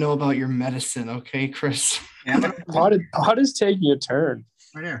don't need to know about your medicine, okay, Chris? Yeah, Pod is taking a turn.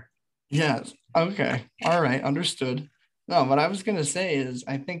 Right here. Yes. Okay. All right. Understood. No, what I was going to say is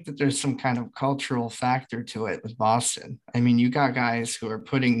I think that there's some kind of cultural factor to it with Boston. I mean, you got guys who are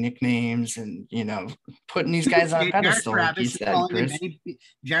putting nicknames and, putting these guys on pedestal, like you said, Chris.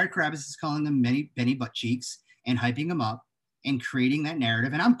 Jared Krabs is calling them Benny butt cheeks and hyping them up and creating that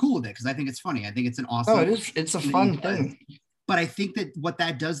narrative. And I'm cool with it because I think it's funny. I think it's an awesome. Oh, it is. It's a fun thing. But I think that what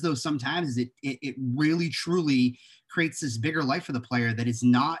that does, though, sometimes is it really, truly creates this bigger life for the player that is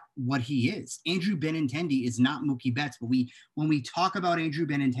not what he is. Andrew Benintendi is not Mookie Betts, but when we talk about Andrew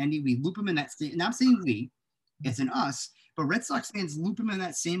Benintendi, we loop him in that. And I'm saying we, it's an us, but Red Sox fans loop him in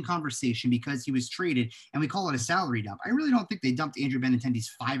that same conversation because he was traded, and we call it a salary dump. I really don't think they dumped Andrew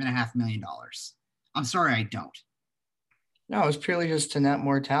Benintendi's $5.5 million. I'm sorry, I don't. No, it's purely just to net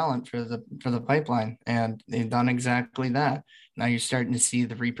more talent for the pipeline, and they've done exactly that. Now you're starting to see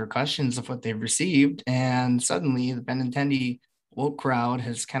the repercussions of what they've received, and suddenly the Benintendi woke crowd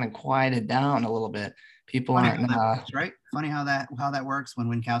has kind of quieted down a little bit. People Funny aren't how that works, right? Funny how that works when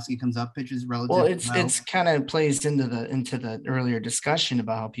Winkowski comes up, pitches well, relatively low. it's kind of plays into the earlier discussion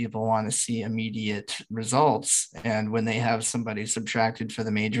about how people want to see immediate results, and when they have somebody subtracted for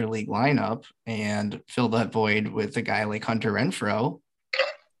the major league lineup and fill that void with a guy like Hunter Renfroe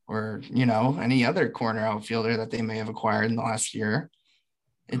or any other corner outfielder that they may have acquired in the last year,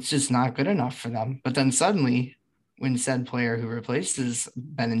 it's just not good enough for them. But then suddenly, when said player who replaces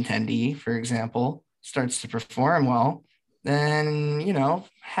Benintendi, for example, starts to perform well, then,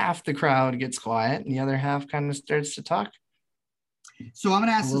 half the crowd gets quiet and the other half kind of starts to talk. So I'm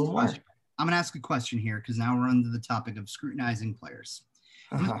going to ask this question. I'm going to ask a question here because now we're on to the topic of scrutinizing players.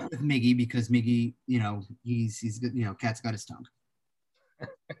 I'm going to start with Miggy because Miggy, he's good. Cat's got his tongue.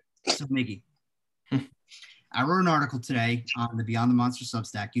 So Miggy, I wrote an article today on the Beyond the Monster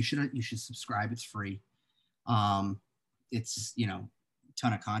Substack. You should subscribe. It's free. It's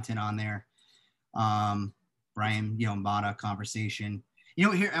ton of content on there. Brian, Mata conversation.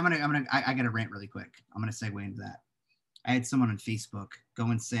 Here I gotta rant really quick. I'm gonna segue into that. I had someone on Facebook go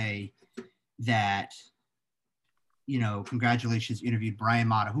and say that, congratulations, interviewed Brian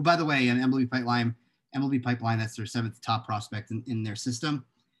Mata, who, by the way, an MLB Pipeline, that's their 7th top prospect in their system.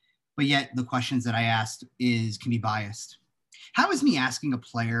 But yet the questions that I asked can be biased. How is me asking a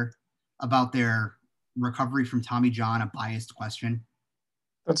player about their recovery from Tommy John a biased question?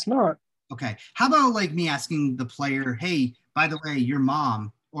 That's not. Okay. How about like me asking the player, hey, by the way, your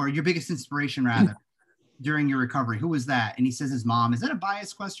mom, or your biggest inspiration rather, during your recovery, who was that? And he says his mom. Is that a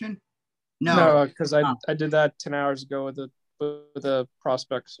biased question? No, because I did that 10 hours ago with the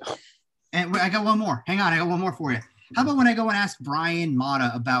prospects. And I got one more. Hang on, I got one more for you. How about when I go and ask Brian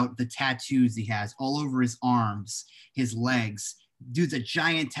Mata about the tattoos he has all over his arms, his legs? Dude's a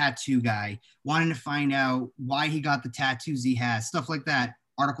giant tattoo guy, wanting to find out why he got the tattoos he has, stuff like that.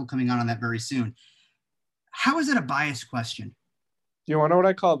 Article coming out on that very soon. How is it a biased question? You want to know what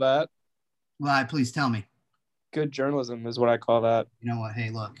I call that? Well, please tell me. Good journalism is what I call that. You know what? Hey,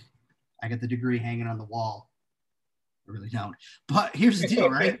 look, I got the degree hanging on the wall. I really don't. But here's the deal,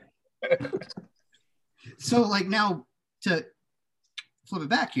 right? So, like, now to flip it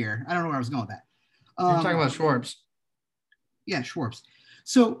back here, I don't know where I was going with that. You're talking about Schwarbs. Yeah, Schwarbs.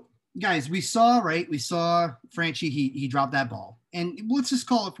 So, guys, we saw Franchi, he dropped that ball. And let's just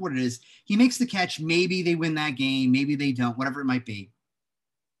call it for what it is. He makes the catch. Maybe they win that game. Maybe they don't, whatever it might be.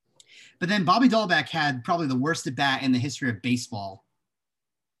 But then Bobby Dahlbeck had probably the worst at bat in the history of baseball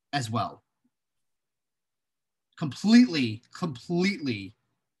as well. Completely,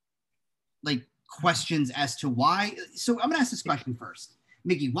 like, questions as to why. So I'm going to ask this question first.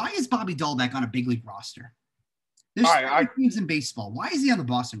 Mickey, why is Bobby Dahlbeck on a big league roster? There's teams in baseball. Why is he on the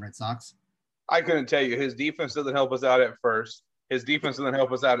Boston Red Sox? I couldn't tell you. His defense doesn't help us out at first. His defense doesn't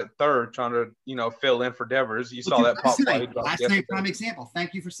help us out at third, trying to, fill in for Devers. You saw that pop fly. Last night, prime example.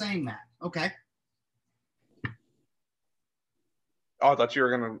 Thank you for saying that. Okay. Oh, I thought you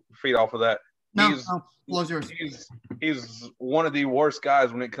were going to feed off of that. No, he's one of the worst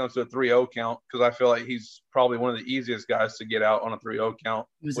guys when it comes to a 3-0 count because I feel like he's probably one of the easiest guys to get out on a 3-0 count,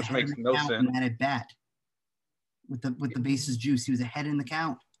 which makes no sense. At bat with the bases juice, he was ahead in the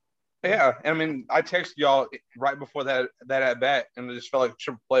count. Yeah, I mean, I texted y'all right before that at bat, and I just felt like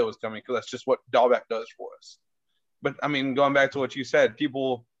triple play was coming because that's just what Dahlbeck does for us. But I mean, going back to what you said,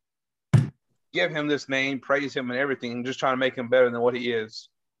 people give him this name, praise him, and everything, and just trying to make him better than what he is.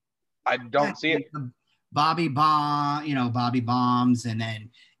 I don't see it. Bobby bombs, and then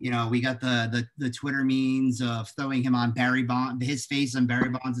we got the Twitter memes of throwing him on his face on Barry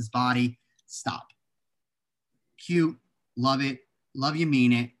Bonds' body. Stop. Cute, love it, love you,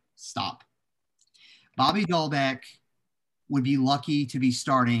 mean it. Stop. Bobby Dahlbeck would be lucky to be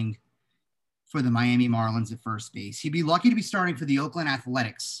starting for the Miami Marlins at first base. He'd be lucky to be starting for the Oakland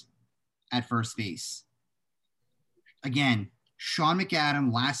Athletics at first base. Again, Sean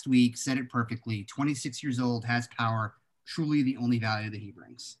McAdam last week said it perfectly. 26 years old, has power, truly the only value that he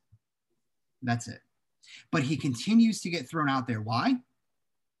brings. That's it. But he continues to get thrown out there. Why?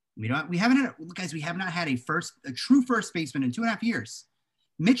 We have not had a true first baseman in 2.5 years.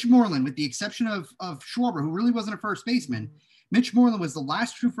 Mitch Moreland, with the exception of Schwarber, who really wasn't a first baseman, Mitch Moreland was the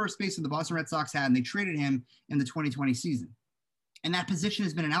last true first baseman the Boston Red Sox had, and they traded him in the 2020 season. And that position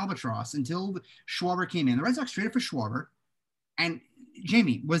has been an albatross until Schwarber came in. The Red Sox traded for Schwarber. And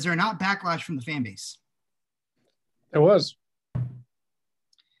Jamie, was there not backlash from the fan base? There was.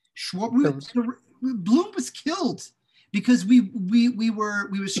 Bloom was killed because we were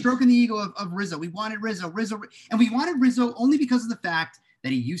stroking the ego of Rizzo. We wanted Rizzo, and we wanted Rizzo only because of the fact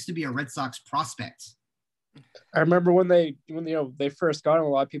that he used to be a Red Sox prospect. I remember when they first got him, a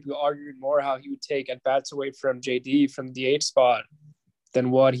lot of people argued more how he would take at bats away from JD from the DH spot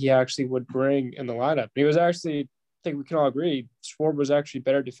than what he actually would bring in the lineup. He was actually, I think we can all agree, Schwarber was actually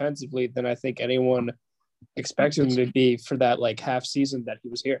better defensively than I think anyone expected him to be for that like half season that he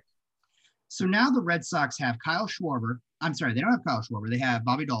was here. So now the Red Sox have Kyle Schwarber. I'm sorry, they don't have Kyle Schwarber. They have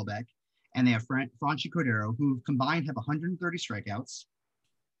Bobby Dahlbeck and they have Franchi Cordero, who combined have 130 strikeouts,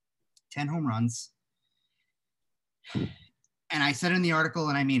 10 home runs. And I said in the article,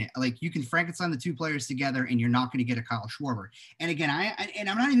 and I mean it, like you can Frankenstein the two players together and you're not going to get a Kyle Schwarber. And again,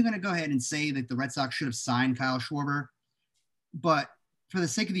 I'm not even going to go ahead and say that the Red Sox should have signed Kyle Schwarber, but for the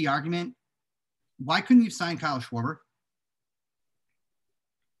sake of the argument, why couldn't you sign Kyle Schwarber?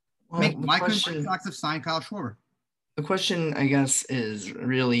 Well, Why couldn't the Red Sox have signed Kyle Schwarber? The question, I guess, is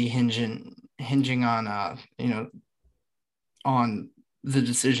really hinging on on the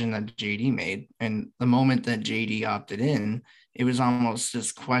decision that JD made. And the moment that JD opted in, it was almost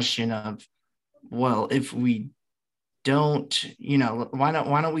this question of, well, if we don't, why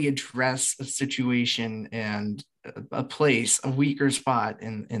don't we address a situation and a place, a weaker spot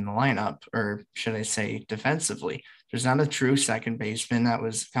in the lineup, or should I say defensively? There's not a true second baseman that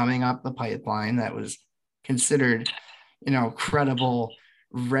was coming up the pipeline that was considered, credible,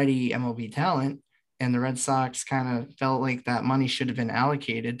 ready MLB talent. And the Red Sox kind of felt like that money should have been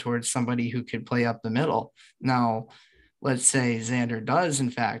allocated towards somebody who could play up the middle. Now, let's say Xander does, in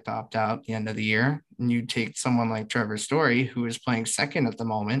fact, opt out at the end of the year, and you take someone like Trevor Story, who is playing second at the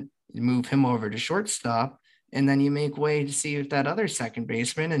moment, you move him over to shortstop, and then you make way to see if that other second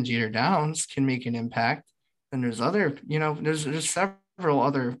baseman and Jeter Downs can make an impact. And there's other, there's several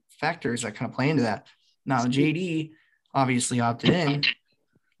other factors that kind of play into that. Now, JD obviously opted in,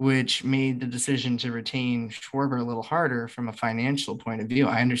 which made the decision to retain Schwarber a little harder from a financial point of view.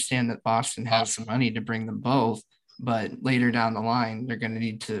 I understand that Boston has some money to bring them both, but later down the line, they're going to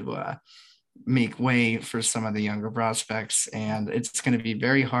need to make way for some of the younger prospects. And it's going to be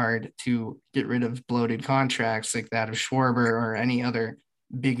very hard to get rid of bloated contracts like that of Schwarber or any other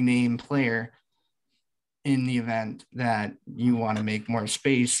big name player in the event that you want to make more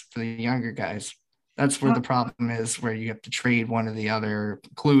space for the younger guys. That's where the problem is, where you have to trade one or the other,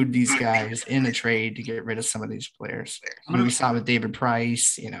 include these guys in a trade to get rid of some of these players. We saw with David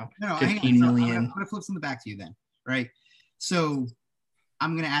Price, 15 million. I'm going to flip something back to you then, right? So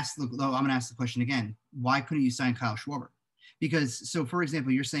I'm going to ask the question again. Why couldn't you sign Kyle Schwarber? Because, so for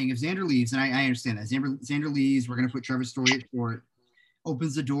example, you're saying if Xander leaves, and I understand that. Xander leaves, we're going to put Trevor Story at short,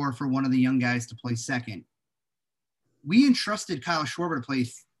 opens the door for one of the young guys to play second. We entrusted Kyle Schwarber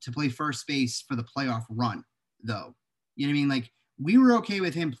to play first base for the playoff run, though. You know what I mean? Like, we were okay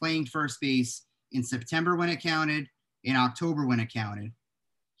with him playing first base in September when it counted, in October when it counted.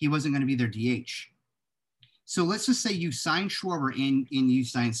 He wasn't going to be their DH. So let's just say you signed Schwarber and you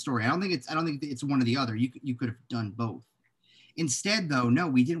signed Story. I don't think it's one or the other. You could have done both. Instead, though, no,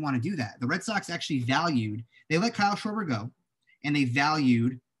 we didn't want to do that. The Red Sox actually they let Kyle Schwarber go, and they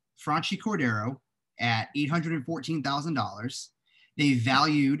valued Franchi Cordero at $814,000. They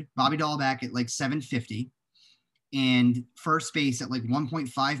valued Bobby Dahlbeck at like $750,000 and first base at like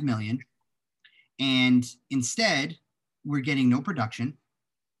 $1.5 million. And instead, we're getting no production.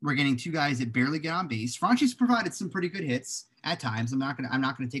 We're getting two guys that barely get on base. Franchi's provided some pretty good hits at times. I'm not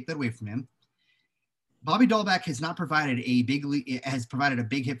gonna take that away from him. Bobby Dahlbeck has not provided a big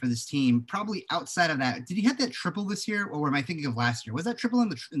hit for this team. Probably outside of that, did he have that triple this year, or am I thinking of last year? Was that triple in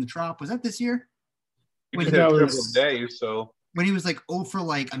the Trop? Was that this year? When he hit triple day, so when he was like 0 for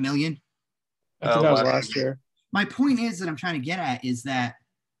like $1 million. I think that was last year. My point is that I'm trying to get at is that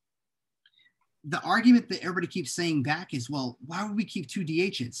the argument that everybody keeps saying back is, well, why would we keep two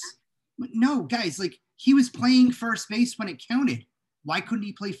DHs? No, guys, like he was playing first base when it counted. Why couldn't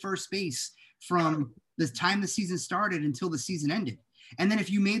he play first base from the time the season started until the season ended? And then if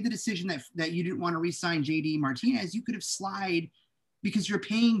you made the decision that you didn't want to re-sign JD Martinez, you could have slid, because you're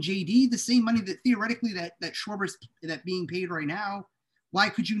paying JD the same money that theoretically that Schwarber's that being paid right now. Why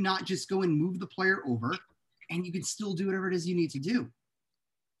could you not just go and move the player over and you can still do whatever it is you need to do?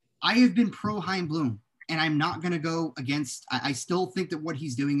 I have been pro Chaim Bloom, and I'm not going to go against. I still think that what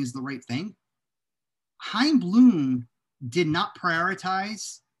he's doing is the right thing. Chaim Bloom did not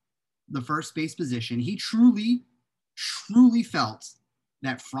prioritize the first base position. He truly, truly felt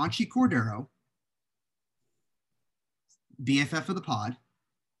that Franchi Cordero, BFF of the pod,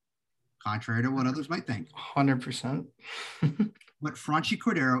 contrary to what others might think. 100%. But Franchi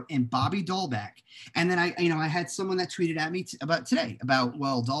Cordero and Bobby Dahlbeck. And then I had someone that tweeted at me about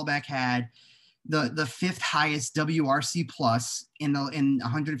Dahlbeck had the fifth highest WRC plus in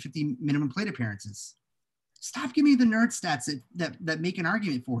 150 minimum plate appearances. Stop giving me the nerd stats that make an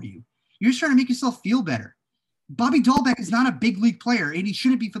argument for you. You're just trying to make yourself feel better. Bobby Dahlbeck is not a big league player, and he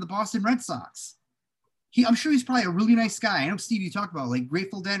shouldn't be for the Boston Red Sox. I'm sure he's probably a really nice guy. I know, Steve, you talk about like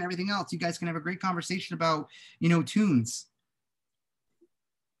Grateful Dead and everything else. You guys can have a great conversation about, tunes.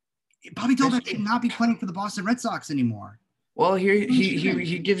 Bobby Dahlbeck should not be playing for the Boston Red Sox anymore. Well,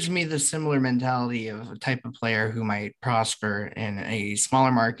 he gives me the similar mentality of a type of player who might prosper in a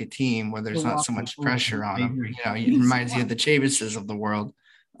smaller market team where there's not so much pressure on him. He reminds you of the Chavises of the world.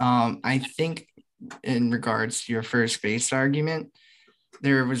 I think in regards to your first base argument,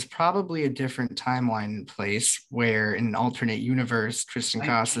 there was probably a different timeline in place where in an alternate universe, Tristan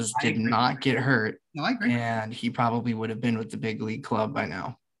Casas did not get hurt. No, I agree. And he probably would have been with the big league club by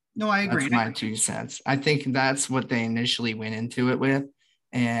now. No, I agree. That's my 2 cents. I think that's what they initially went into it with.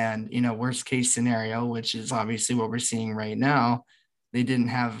 And, worst case scenario, which is obviously what we're seeing right now, they didn't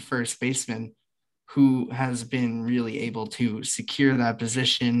have a first baseman who has been really able to secure that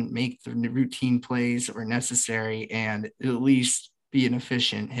position, make the routine plays that were necessary, and at least be an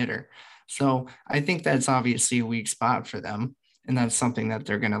efficient hitter. So I think that's obviously a weak spot for them. And that's something that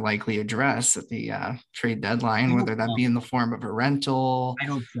they're going to likely address at the trade deadline, whether that be in the form of a rental. I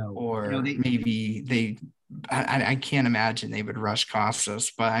hope so. Or maybe I can't imagine they would rush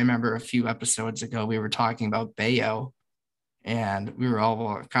Costas, but I remember a few episodes ago, we were talking about Bayo, and we were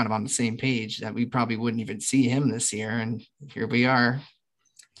all kind of on the same page that we probably wouldn't even see him this year. And here we are,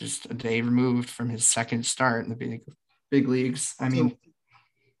 just a day removed from his second start in the big leagues. I mean,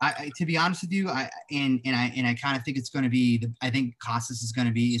 to be honest with you, I kind of think it's going to be I think Costas is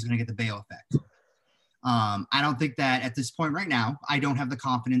going to get the Bayo effect. I don't think that at this point right now, I don't have the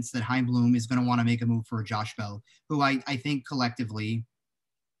confidence that Chaim Bloom is going to want to make a move for Josh Bell, who I think collectively,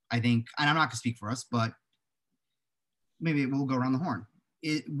 and I'm not going to speak for us, but maybe we'll go around the horn.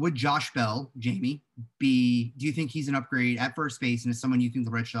 Would Josh Bell, Jamie, do you think he's an upgrade at first base, and is someone you think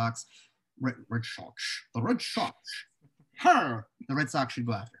the Red Sox should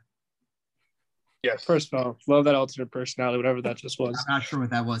go after? Yes. First of all, love that alternate personality, whatever that just was. I'm not sure what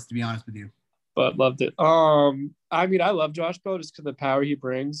that was, to be honest with you. But loved it. I love Josh Bell just because of the power he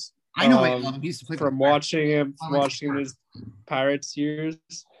brings. I know I love him. He used to play from watching him his Pirates years.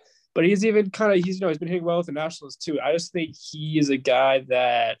 But he's even he's been hitting well with the Nationals too. I just think he is a guy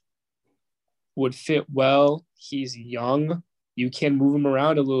that would fit well. He's young. You can move him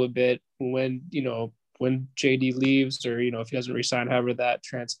around a little bit when JD leaves, or if he doesn't resign, however that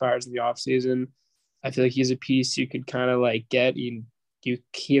transpires in the offseason. I feel like he's a piece you could kind of like get. He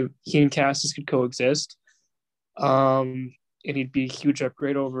and Cassis could coexist. And he'd be a huge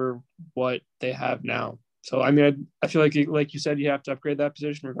upgrade over what they have now. So, I feel like you said, you have to upgrade that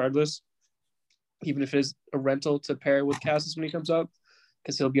position regardless, even if it is a rental to pair with Cassis when he comes up,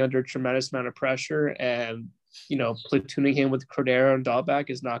 because he'll be under a tremendous amount of pressure. And, platooning him with Cordero and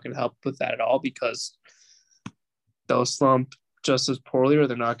Dahlbeck is not going to help with that at all, because they'll slump just as poorly, or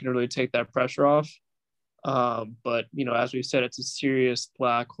they're not going to really take that pressure off. But, as we said, it's a serious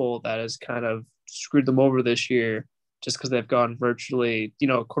black hole that has kind of screwed them over this year, just because they've gone virtually,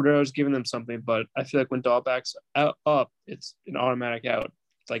 Cordero's given them something, but I feel like when Dahlbeck's up, it's an automatic out.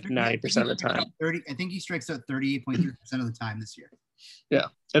 It's like 90% of the time. I think he strikes out 38.3% of the time this year. Yeah.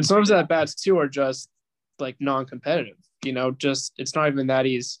 And some of his at-bats too are just like non-competitive, it's not even that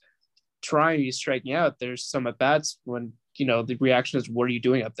he's striking out. There's some at-bats when, the reaction is, what are you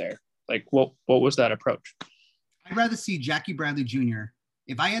doing up there? Like, what was that approach? I'd rather see Jackie Bradley Jr.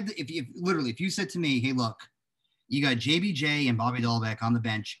 If you said to me, hey, look, you got JBJ and Bobby Dahlbeck on the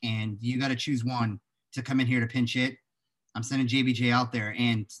bench, and you got to choose one to come in here to pinch hit, I'm sending JBJ out there.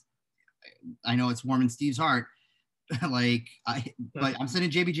 And I know it's warming Steve's heart, but I'm sending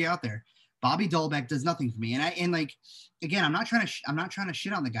JBJ out there. Bobby Dahlbeck does nothing for me. Again, I'm not trying to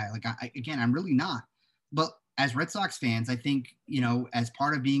shit on the guy. I'm really not. But as Red Sox fans, I think, as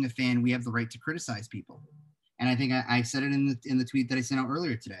part of being a fan, we have the right to criticize people. And I think I said it in the tweet that I sent out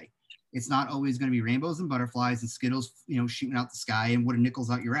earlier today. It's not always going to be rainbows and butterflies and Skittles, shooting out the sky and wooden nickels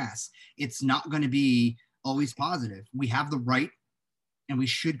out your ass. It's not going to be always positive. We have the right, and we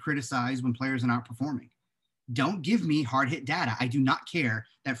should criticize when players are not performing. Don't give me hard hit data. I do not care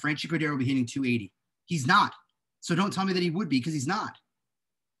that Franchi Cordero will be hitting 280. He's not. So don't tell me that he would be, because he's not.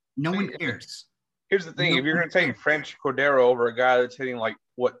 No one cares. Here's the thing. If you're going to take Franchi Cordero over a guy that's hitting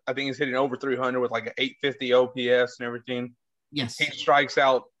he's hitting over 300 with like an 850 OPS and everything. Yes. He strikes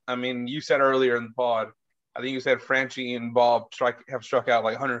out. You said earlier in the pod, I think you said Franchi and Bob have struck out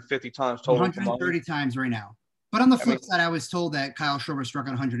like 150 times total. 130 times right now. But on the flip side, I was told that Kyle Schwarber struck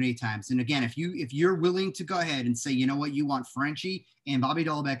out 108 times. And again, if you're willing to go ahead and say, you know what, you want Franchi and Bobby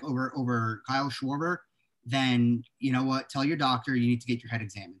Dahlbeck over Kyle Schwarber, then you know what? Tell your doctor you need to get your head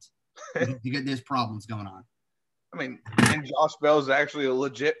examined. There's problems going on. I mean, and Josh Bell is actually a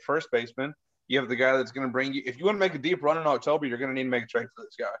legit first baseman. You have the guy that's going to bring you – if you want to make a deep run in October, you're going to need to make a trade for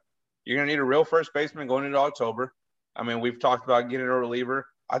this guy. You're going to need a real first baseman going into October. I mean, we've talked about getting a reliever.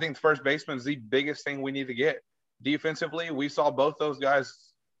 I think the first baseman is the biggest thing we need to get. Defensively, we saw both those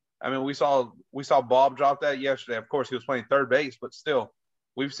guys. I mean, we saw Bob drop that yesterday. Of course, he was playing third base, but still,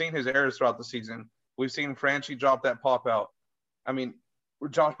 we've seen his errors throughout the season. We've seen Franchi drop that pop out. I mean,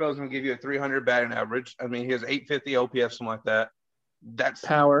 Josh Bell's going to give you a 300 batting average. I mean, he has 850 OPS, something like that. That's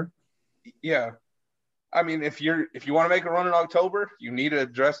power. Yeah. I mean, if you want to make a run in October, you need to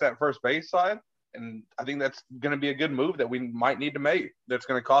address that first base side. And I think that's going to be a good move that we might need to make. That's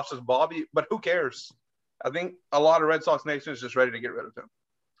going to cost us Bobby, but who cares? I think a lot of Red Sox Nation is just ready to get rid of him.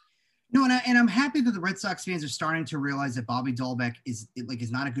 No, and I'm happy that the Red Sox fans are starting to realize that Bobby Dahlbeck is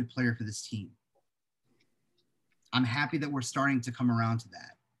not a good player for this team. I'm happy that we're starting to come around to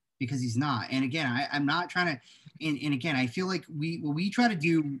that because he's not. And again, I'm not trying to. And again, I feel like what we try to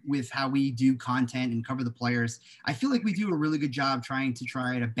do with how we do content and cover the players, I feel like we do a really good job trying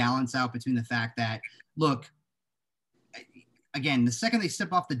to balance out between the fact that, look, again, the second they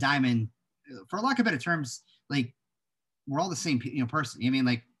step off the diamond, for lack of better terms, like we're all the same, person. I mean,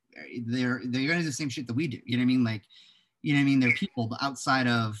 like they're going to do the same shit that we do. You know what I mean? Like, you know what I mean? They're people outside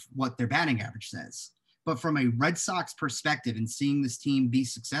of what their batting average says. But from a Red Sox perspective and seeing this team be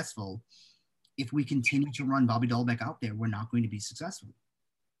successful, if we continue to run Bobby Dahlbeck out there, we're not going to be successful.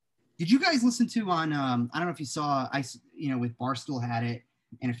 Did you guys listen to on, I don't know if you saw, with Barstool had it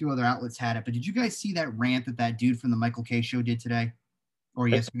and a few other outlets had it, but did you guys see that rant that dude from the Michael K show did today or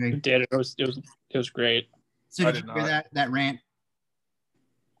yesterday? It did. It was great. So did you hear that rant?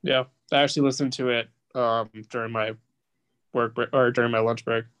 Yeah. I actually listened to it during my work break, or during my lunch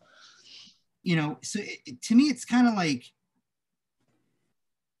break. So to me, it's kind of like,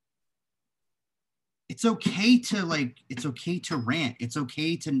 it's okay to rant. It's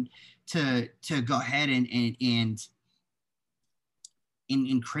okay to go ahead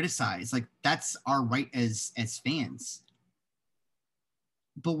and criticize. Like that's our right as fans.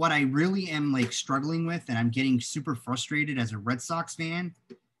 But what I really am like struggling with, and I'm getting super frustrated as a Red Sox fan,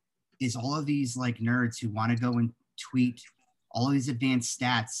 is all of these like nerds who want to go and tweet all of these advanced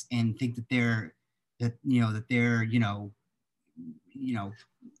stats and think that they're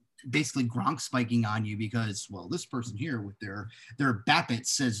basically Gronk spiking on you because, well, this person here with their BABIP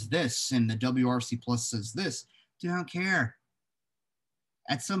says this and the WRC plus says this. Dude, I don't care.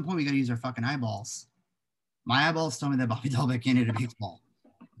 At some point, we got to use our fucking eyeballs. My eyeballs tell me that Bobby Dahlbeck can't hit a baseball.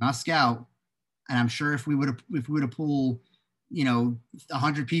 I'm not a scout, and I'm sure if we would have pulled,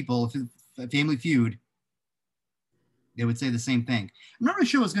 100 people, if Family Feud, they would say the same thing. I'm not really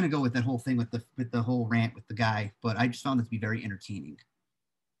sure I was going to go with that whole thing with the whole rant with the guy, but I just found it to be very entertaining.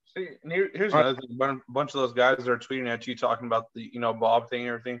 See, here's another thing. A bunch of those guys that are tweeting at you talking about the, Bob thing and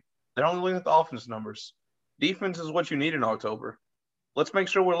everything, they're only looking at the offense numbers. Defense is what you need in October. Let's make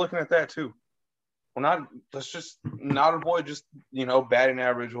sure we're looking at that too. Let's just not avoid just, batting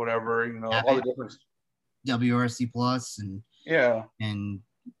average, whatever, all the difference. WRC plus and yeah. And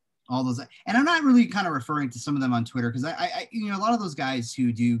all those. And I'm not really kind of referring to some of them on Twitter because I a lot of those guys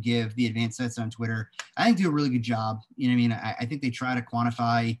who do give the advanced sets on Twitter, I think do a really good job. You know what I mean? I think they try to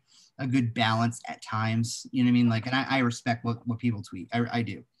quantify a good balance at times. You know what I mean? Like, and I respect what people tweet. I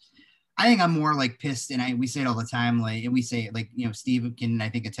do. I think I'm more like pissed, and we say it all the time. Like, and we say it like, Steve can, I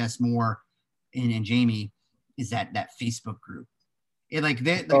think, attest more, and Jamie, is that Facebook group. They're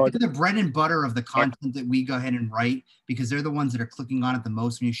the bread and butter of the content that we go ahead and write because they're the ones that are clicking on it the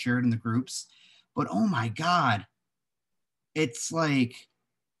most when you share it in the groups. But oh my God, it's like,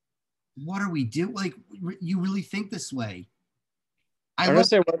 what are we doing? Like, you really think this way? I'm going to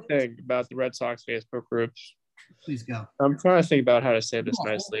say one thing about the Red Sox Facebook groups. Please go. I'm trying to think about how to say this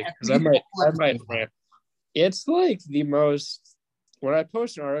nicely because I might rant. It's like the most, when I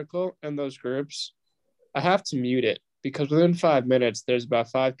post an article in those groups, I have to mute it. Because within 5 minutes, there's about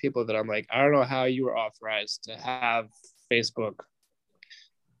 5 people that I'm like, I don't know how you were authorized to have Facebook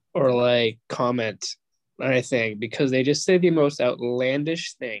or like comment anything because they just say the most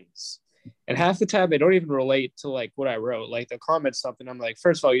outlandish things. And half the time, they don't even relate to like what I wrote. Like they'll comment something. I'm like,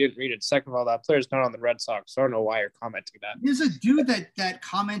 first of all, you didn't read it. Second of all, that player's not on the Red Sox. So I don't know why you're commenting that. There's a dude that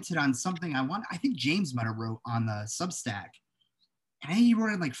commented on something I think James might have wrote on the Substack. And he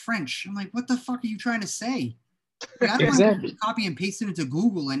wrote it in like French. I'm like, what the fuck are you trying to say? Like, I don't want to copy and paste it into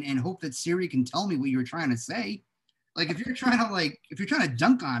Google and hope that Siri can tell me what you were trying to say. Like if you're trying to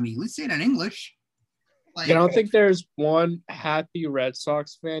dunk on me, let's say it in English. Like, I don't think there's one happy Red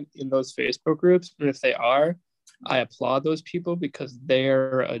Sox fan in those Facebook groups, and if they are, I applaud those people because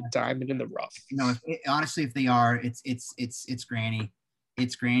they're a diamond in the rough. Honestly, if they are, it's Granny.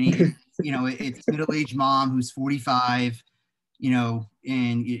 It's Granny. It's middle-aged mom who's 45. And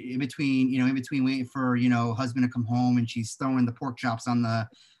in between waiting for husband to come home, and she's throwing the pork chops on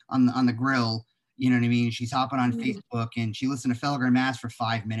the grill. You know what I mean? She's hopping on Facebook and she listened to Felger Mass for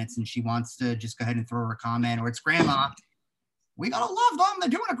 5 minutes and she wants to just go ahead and throw her a comment, or it's grandma. We gotta love them. They're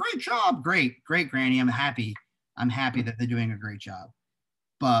doing a great job. Great, Granny. I'm happy that they're doing a great job.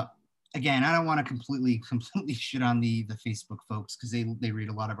 But again, I don't want to completely shit on the Facebook folks because they read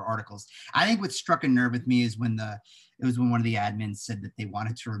a lot of our articles. I think what struck a nerve with me is when one of the admins said that they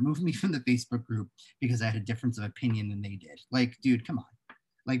wanted to remove me from the Facebook group because I had a difference of opinion than they did. Like, dude, come on.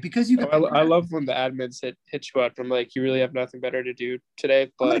 Like, because you I love when the admins hit you up. I'm like, you really have nothing better to do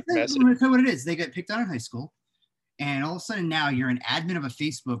today, but I'm gonna tell you what it is. They get picked on in high school, and all of a sudden now you're an admin of a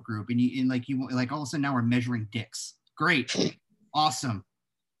Facebook group, and all of a sudden now we're measuring dicks. Great, awesome.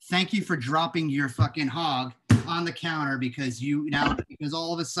 Thank you for dropping your fucking hog on the counter because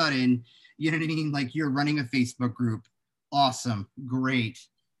all of a sudden, you know what I mean? Like, you're running a Facebook group. Awesome, great.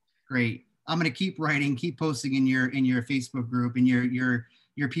 I'm gonna keep writing, keep posting in your Facebook group, and your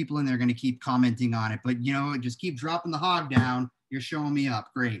people in there are going to keep commenting on it, but just keep dropping the hog down. You're showing me up.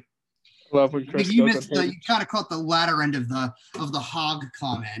 Great. Love when Chris you kind of caught the latter end of the hog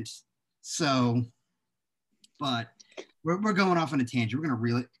comment. So, but we're going off on a tangent. We're going to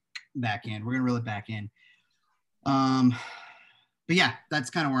reel it back in. But yeah,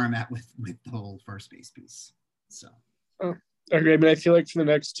 that's kind of where I'm at with the whole first base piece. So. I agree. But I feel like for the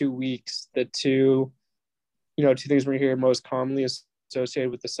next 2 weeks, the two things we're hearing most commonly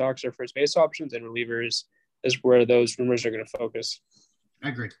associated with the Sox are first base options and relievers is where those rumors are going to focus. I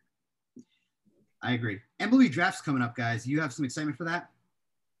agree. MLB draft's coming up, guys. You have some excitement for that?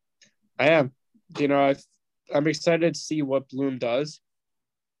 I am. I'm excited to see what Bloom does.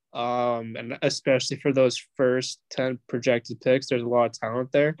 And especially for those first 10 projected picks, there's a lot of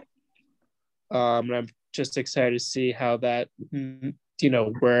talent there. And I'm just excited to see how that,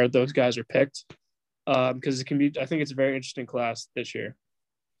 where those guys are picked. Because I think it's a very interesting class this year.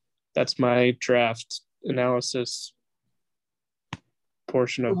 That's my draft analysis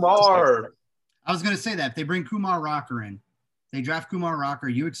portion of Kumar. I was going to say that if they bring Kumar Rocker in, they draft Kumar Rocker. Are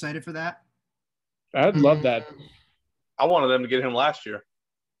you excited for that? I'd love that. I wanted them to get him last year.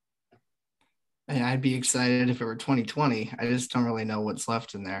 I'd be excited if it were 2020. I just don't really know what's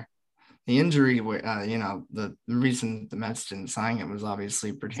left in there. The injury, the reason the Mets didn't sign it was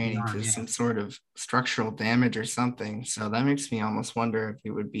obviously pertaining to some sort of structural damage or something. So that makes me almost wonder if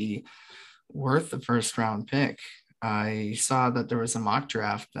it would be worth the first round pick. I saw that there was a mock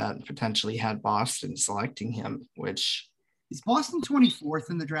draft that potentially had Boston selecting him, which is Boston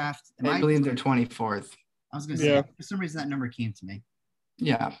 24th in the draft? I believe they're 24th. I was going to say, for some reason that number came to me.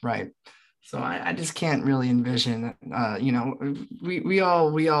 Yeah, right. So I just can't really envision, we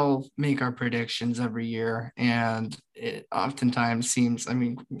all make our predictions every year, and it oftentimes seems,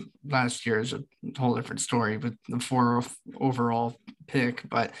 last year is a whole different story with the 4th overall pick,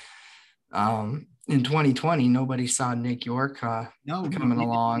 but in 2020, nobody saw Nick York coming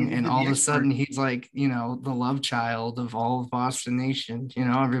along, and all of a sudden he's like, the love child of all of Boston Nation.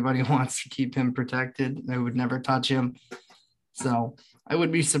 Everybody wants to keep him protected. They would never touch him. So I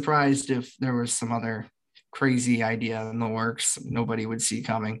would be surprised if there was some other crazy idea in the works nobody would see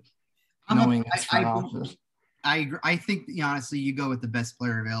coming, knowing his front office. I think, honestly, you go with the best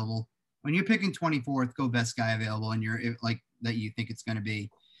player available. When you're picking 24th, go best guy available, and you're like that you think it's going to be.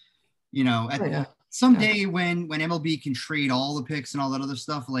 Someday when MLB can trade all the picks and all that other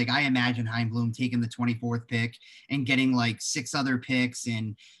stuff, like I imagine Chaim Bloom taking the 24th pick and getting like 6 other picks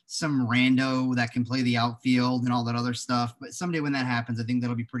and some rando that can play the outfield and all that other stuff. But someday when that happens, I think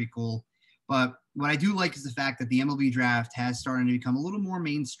that'll be pretty cool. But what I do like is the fact that the MLB draft has started to become a little more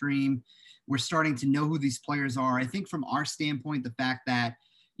mainstream. We're starting to know who these players are. I think from our standpoint, the fact that,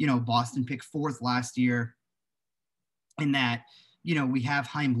 Boston picked 4th last year and that, we have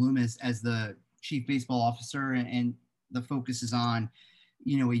Chaim Bloom as the chief baseball officer, and the focus is on,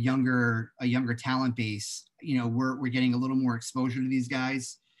 a younger talent base. We're getting a little more exposure to these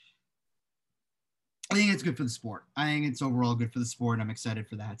guys. I think it's good for the sport. I think it's overall good for the sport, and I'm excited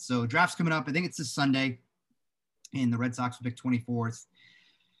for that. So draft's coming up. I think it's this Sunday, and the Red Sox will pick 24th.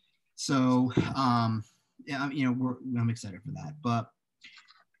 So, I'm excited for that. But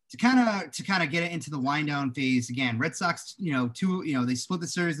to kind of get it into the wind down phase again, Red Sox, they split the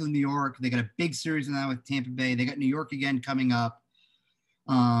series with New York. They got a big series now with Tampa Bay. They got New York again coming up.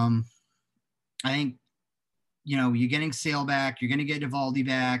 I think you're getting Sale back. You're going to get Eovaldi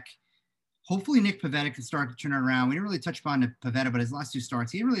back. Hopefully Nick Pivetta can start to turn it around. We didn't really touch upon Pivetta, but his last 2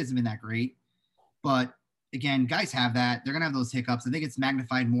 starts, he really hasn't been that great. But again, guys have that. They're going to have those hiccups. I think it's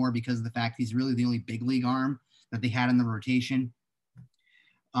magnified more because of the fact he's really the only big league arm that they had in the rotation.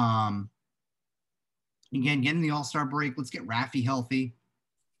 Again, getting the All-Star break. Let's get Raffy healthy.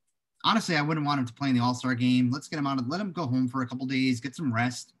 Honestly, I wouldn't want him to play in the All-Star game. Let's get him out. Let him go home for a couple days, get some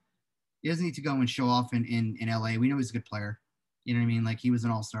rest. He doesn't need to go and show off in LA. We know he's a good player. You know what I mean? Like, he was an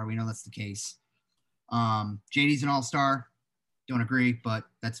all-star. We know that's the case. JD's an all-star. Don't agree, but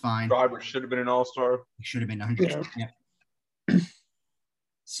that's fine. Schwarber should have been an all-star. He should have been 100%. Yeah.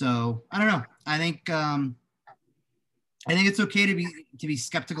 So I don't know. I think it's okay to be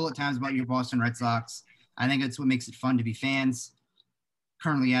skeptical at times about your Boston Red Sox. I think it's what makes it fun to be fans.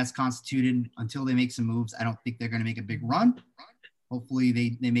 Currently as constituted, until they make some moves, I don't think they're going to make a big run. Hopefully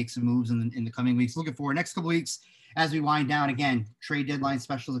they make some moves in the coming weeks. Looking forward next couple weeks as we wind down. Again, trade deadline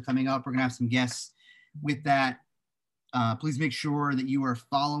specials are coming up. We're going to have some guests with that. Please make sure that you are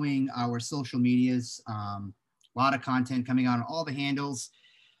following our social medias. A lot of content coming out on all the handles.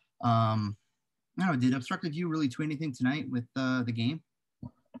 I don't know, did Obstructed View really tweet anything tonight with the game?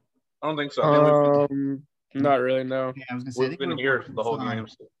 I don't think so. Not really, no. Yeah, I was going to say, We've been here for the whole game.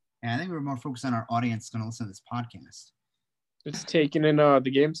 Yeah, I think we're more focused on our audience going to listen to this podcast. It's taken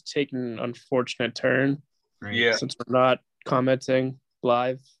the game's taken an unfortunate turn. Great. Yeah. Since we're not commenting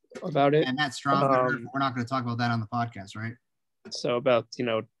live about it. And that's strong. We're not going to talk about that on the podcast, right? So about,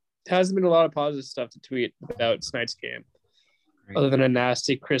 hasn't been a lot of positive stuff to tweet about tonight's game. Great. Other than a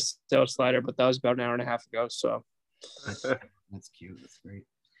nasty Chris Sale slider, but that was about an hour and a half ago. So that's cute. That's great.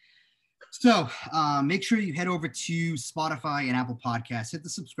 So make sure you head over to Spotify and Apple Podcasts. Hit the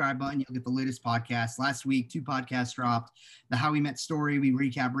subscribe button. You'll get the latest podcasts. Last week, 2 podcasts dropped. The How We Met story. We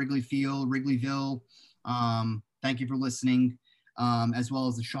recap Wrigleyville. Thank you for listening. As well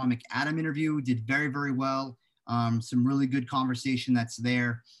as the Sean McAdam interview. Did very, very well. Some really good conversation that's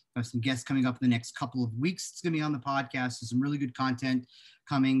there. I have some guests coming up in the next couple of weeks. It's going to be on the podcast. So some really good content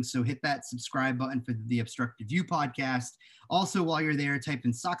coming. So hit that subscribe button for the Obstructed View podcast. Also, while you're there, type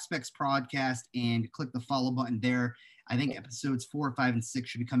in Sox Specs podcast and click the follow button there. I think episodes 4, 5, and 6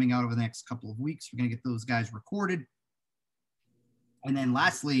 should be coming out over the next couple of weeks. We're going to get those guys recorded. And then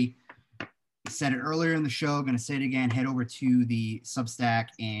lastly, I said it earlier in the show, going to say it again, head over to the Substack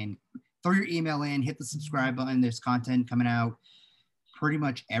and throw your email in, hit the subscribe button. There's content coming out pretty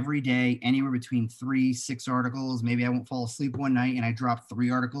much every day, anywhere between 3-6 articles. Maybe I won't fall asleep one night and I drop 3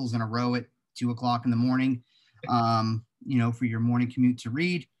 articles in a row at 2 o'clock in the morning, for your morning commute to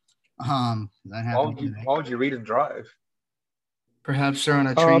read. That happened. Why would you read and drive? Perhaps you're on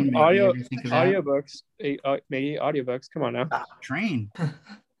a train. Audiobooks. Maybe audiobooks. Come on now. Train.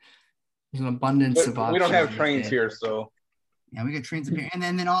 There's an abundance of options. We don't have trains here, so. Yeah, we got trains up here. And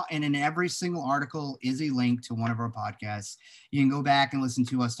then in every single article is a link to one of our podcasts. You can go back and listen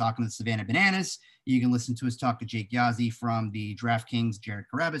to us talking to Savannah Bananas. You can listen to us talk to Jake Yazzie from the DraftKings Jared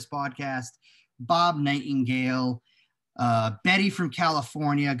Carabas podcast, Bob Nightingale, Betty from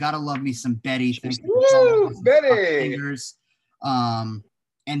California. Gotta love me some Betty. Thank you for Betty.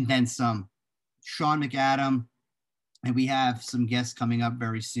 And then some. Sean McAdam. And we have some guests coming up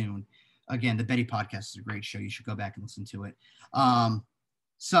very soon. Again, the Betty podcast is a great show. You should go back and listen to it.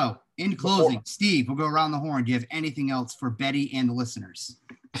 So in closing, Steve, we'll go around the horn. Do you have anything else for Betty and the listeners?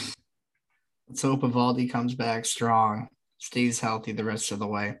 Let's hope Eovaldi comes back strong, stays healthy the rest of the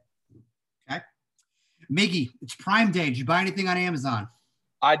way. Okay. Miggy, it's Prime Day. Did you buy anything on Amazon?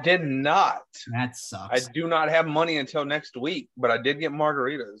 I did not. That sucks. I do not have money until next week, but I did get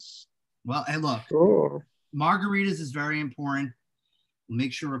margaritas. Well, hey, look, margaritas is very important. We'll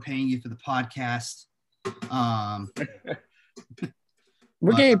make sure we're paying you for the podcast.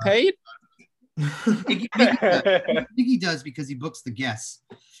 We're getting paid? Miggy does because he books the guests.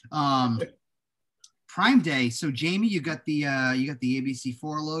 Prime Day. So Jamie, you got the ABC4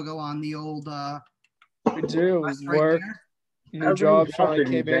 logo on the old we do right work. New job finally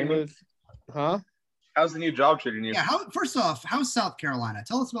came in with How's the new job treating you? Yeah, first off, how's South Carolina?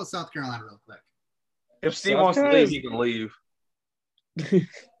 Tell us about South Carolina real quick. If Steve wants to leave, he can leave.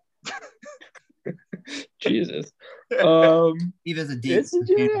 Jesus. Steve has a date.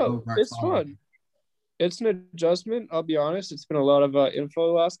 It's fun. It's an adjustment. I'll be honest. It's been a lot of info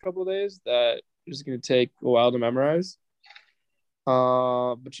the last couple of days that is going to take a while to memorize.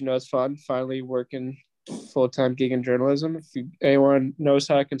 But it's fun. Finally working full-time gig in journalism. If anyone knows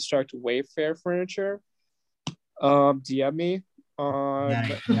how to construct Wayfair furniture, DM me on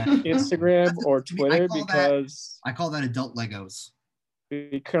Instagram or Twitter I call that adult Legos.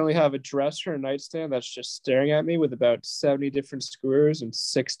 We currently have a dresser and nightstand that's just staring at me with about 70 different screws and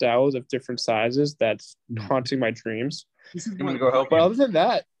 6 dowels of different sizes. That's haunting my dreams. This is I'm gonna go help But you. other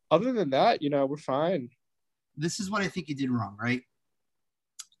than that, we're fine. This is what I think you did wrong, right?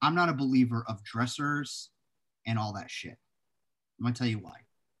 I'm not a believer of dressers and all that shit. I'm gonna tell you why.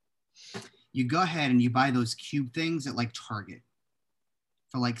 You go ahead and you buy those cube things at like Target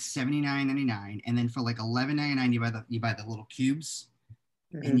for like $79.99, and then for like $11.99 you buy the little cubes,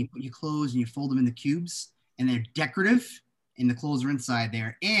 and you put your clothes and you fold them in the cubes, and they're decorative, and the clothes are inside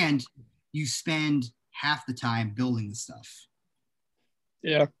there, and you spend half the time building the stuff.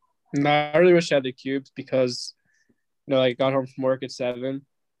 Yeah. No, I really wish I had the cubes because, I got home from work at 7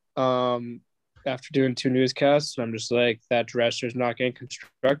 after doing 2 newscasts. And I'm just like, that dresser's not getting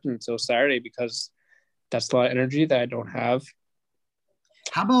constructed until Saturday because that's a lot of energy that I don't have.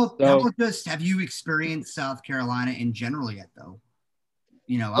 How about just, have you experienced South Carolina in general yet, though?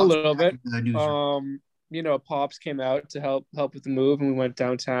 A little bit. Pops came out to help with the move, and we went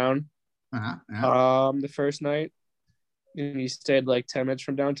downtown. The first night. And he stayed like 10 minutes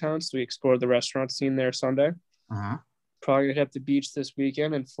from downtown, so we explored the restaurant scene there Sunday. Probably gonna hit the beach this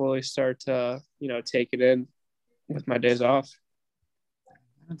weekend and fully start to, take it in with my days off.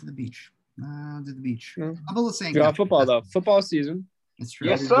 To the beach. Yeah. How about the same? We got football though. Football season. That's true.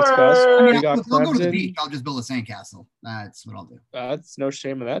 Yes, sir. I'll go to the beach. I'll just build a sandcastle. That's what I'll do. That's no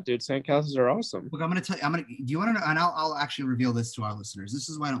shame in that, dude. Sandcastles are awesome. Look, I'm gonna tell you. Do you want to know? And I'll actually reveal this to our listeners. This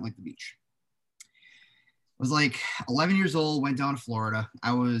is why I don't like the beach. I was like 11 years old. Went down to Florida.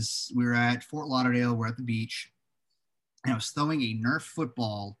 We were at Fort Lauderdale. We're at the beach, and I was throwing a Nerf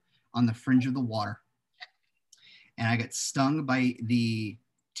football on the fringe of the water, and I got stung by the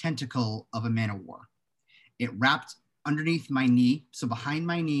tentacle of a man-o-war. It wrapped underneath my knee, so behind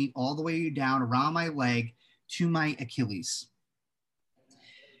my knee, all the way down around my leg to my Achilles.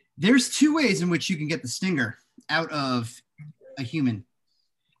 There's 2 ways in which you can get the stinger out of a human.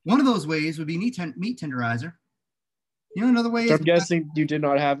 One of those ways would be meat tenderizer. Another way is... I'm guessing you did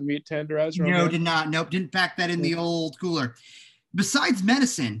not have a meat tenderizer? No, did not. Nope, didn't pack that in the old cooler. Besides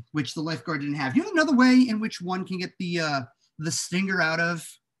medicine, which the lifeguard didn't have, another way in which one can get the stinger out of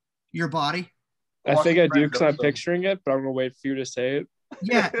your body? I think I do because I'm picturing it, but I'm going to wait for you to say it.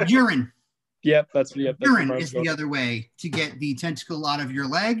 Yeah, urine. Yep, that's urine is the other way to get the tentacle out of your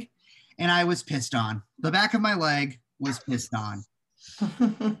leg, and I was pissed on. The back of my leg was pissed on.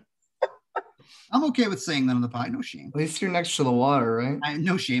 I'm okay with saying that on the pod. No shame. At least you're next to the water, right?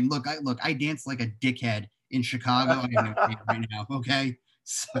 No shame. Look, I dance like a dickhead in Chicago. I have no shame right now. Okay,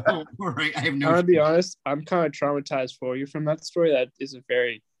 so right, I have no. I'm gonna be honest. I'm kind of traumatized for you from that story. That is a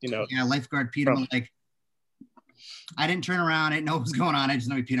very, Yeah, lifeguard peed on my leg. I didn't turn around. I didn't know what was going on. I just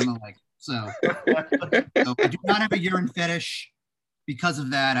know he peed on my leg. So I do not have a urine fetish. Because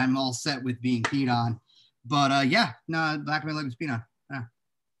of that, I'm all set with being peed on. But back of my leg was peed on. Yeah.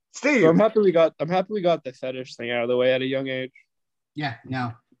 Steve, so I'm happy we got the fetish thing out of the way at a young age. Yeah,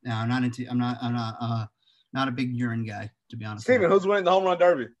 no, I'm not a big urine guy, to be honest. Steven, who's winning the home run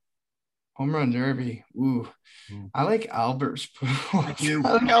derby? Home run derby. Ooh. I like Albert's Pujols.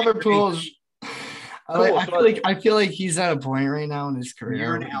 I like Albert Pujols. I feel like he's at a point right now in his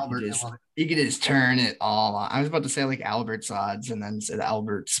career. He could just turn it all on. I was about to say like Albert's odds and then said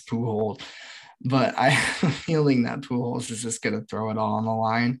Albert's Pujols. But I have a feeling that Pujols is just going to throw it all on the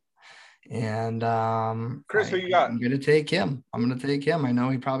line. And Chris, who you got? I'm going to take him. I know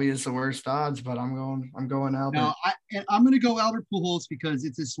he probably is the worst odds, but I'm going Albert. No, I'm going to go Albert Pujols because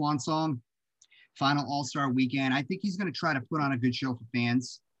it's his swan song, final All-Star weekend. I think he's going to try to put on a good show for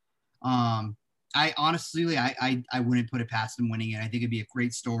fans. I honestly, I wouldn't put it past him winning it. I think it'd be a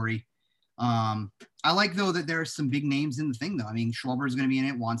great story. I like, though, that there are some big names in the thing, though. I mean, Schwarber is going to be in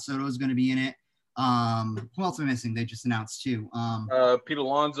it. Juan Soto is going to be in it. Who else am I missing? They just announced too. Pete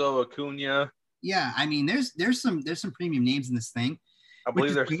Alonso, Acuna. Yeah, I mean, there's some premium names in this thing. I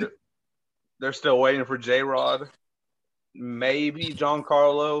believe they're still waiting for J-Rod, maybe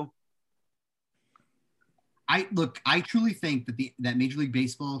Giancarlo. I truly think that Major League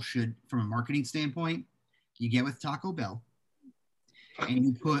Baseball should, from a marketing standpoint, you get with Taco Bell and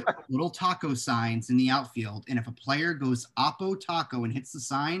you put little taco signs in the outfield, and if a player goes Oppo Taco and hits the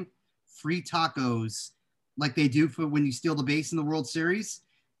sign, free tacos, like they do for when you steal the base in the World Series.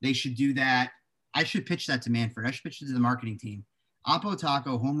 They should do that. I should pitch that to Manfred. I should pitch it to the marketing team. Oppo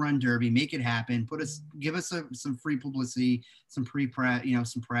Taco home run derby, make it happen. Give us some free publicity, some pre-press,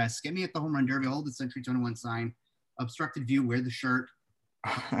 some press. Get me at the home run derby. Hold the Century 21 sign. Obstructed view. Wear the shirt.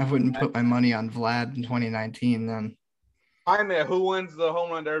 I wouldn't put my money on Vlad in 2019 then. Hi, man. Who wins the home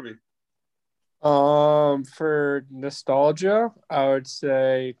run derby? For nostalgia, I would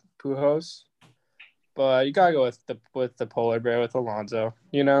say Pujols, but you gotta go with the polar bear with Alonso.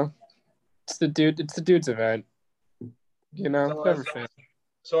 You know, it's the dude. It's the dude's event. You know, never fail.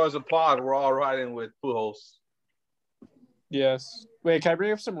 So as a pod, we're all riding with Pujols. Yes. Wait, can I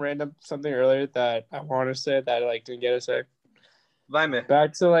bring up something earlier that I want to say that I didn't get to say? Lime.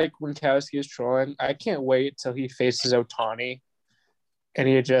 Back to when Kowski is trolling. I can't wait till he faces Otani, and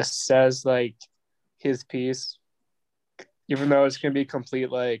he just says his piece, even though it's gonna be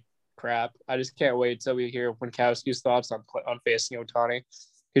complete crap. I just can't wait till we hear Winkowski's thoughts on facing Otani.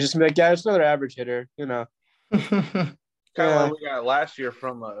 He's just gonna be like, yeah, it's another average hitter, you know. Kind of like we got last year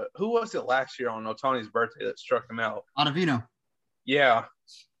from who was it last year on Otani's birthday that struck him out? Ottavino. Yeah.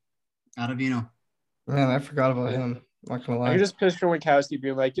 Ottavino. Man, I forgot about him. Not gonna lie. I can just picture Winkowski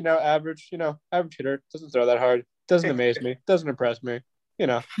being like, average hitter, doesn't throw that hard, doesn't amaze me, doesn't impress me, you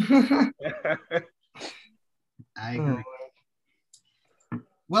know. I agree.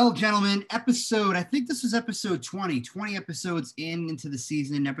 Well, gentlemen, I think this is episode 20 episodes into the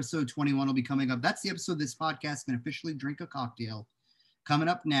season. Episode 21 will be coming up. That's the episode this podcast can officially drink a cocktail. Coming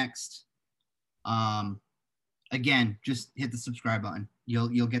up next. Again, just hit the subscribe button.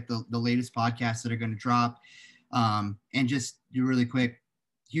 You'll get the latest podcasts that are going to drop. And just do really quick,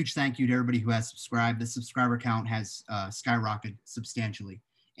 huge thank you to everybody who has subscribed. The subscriber count has skyrocketed substantially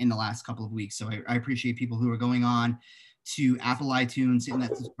in the last couple of weeks. So I appreciate people who are going on to Apple iTunes, hitting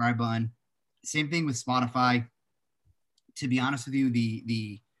that subscribe button. Same thing with Spotify. To be honest with you,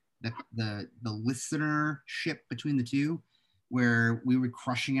 the listenership between the two, where we were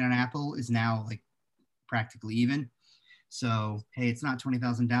crushing it on Apple, is now practically even. So hey, it's not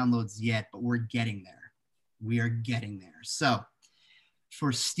 20,000 downloads yet, but we're getting there. We are getting there. So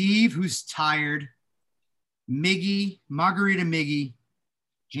for Steve, who's tired, Margarita Miggy,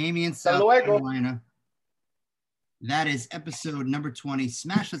 Jamie in South Carolina, that is episode number 20.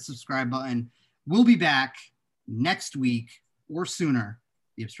 Smash that subscribe button. We'll be back next week or sooner.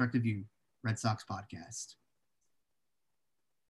 The Obstructed View Red Sox podcast.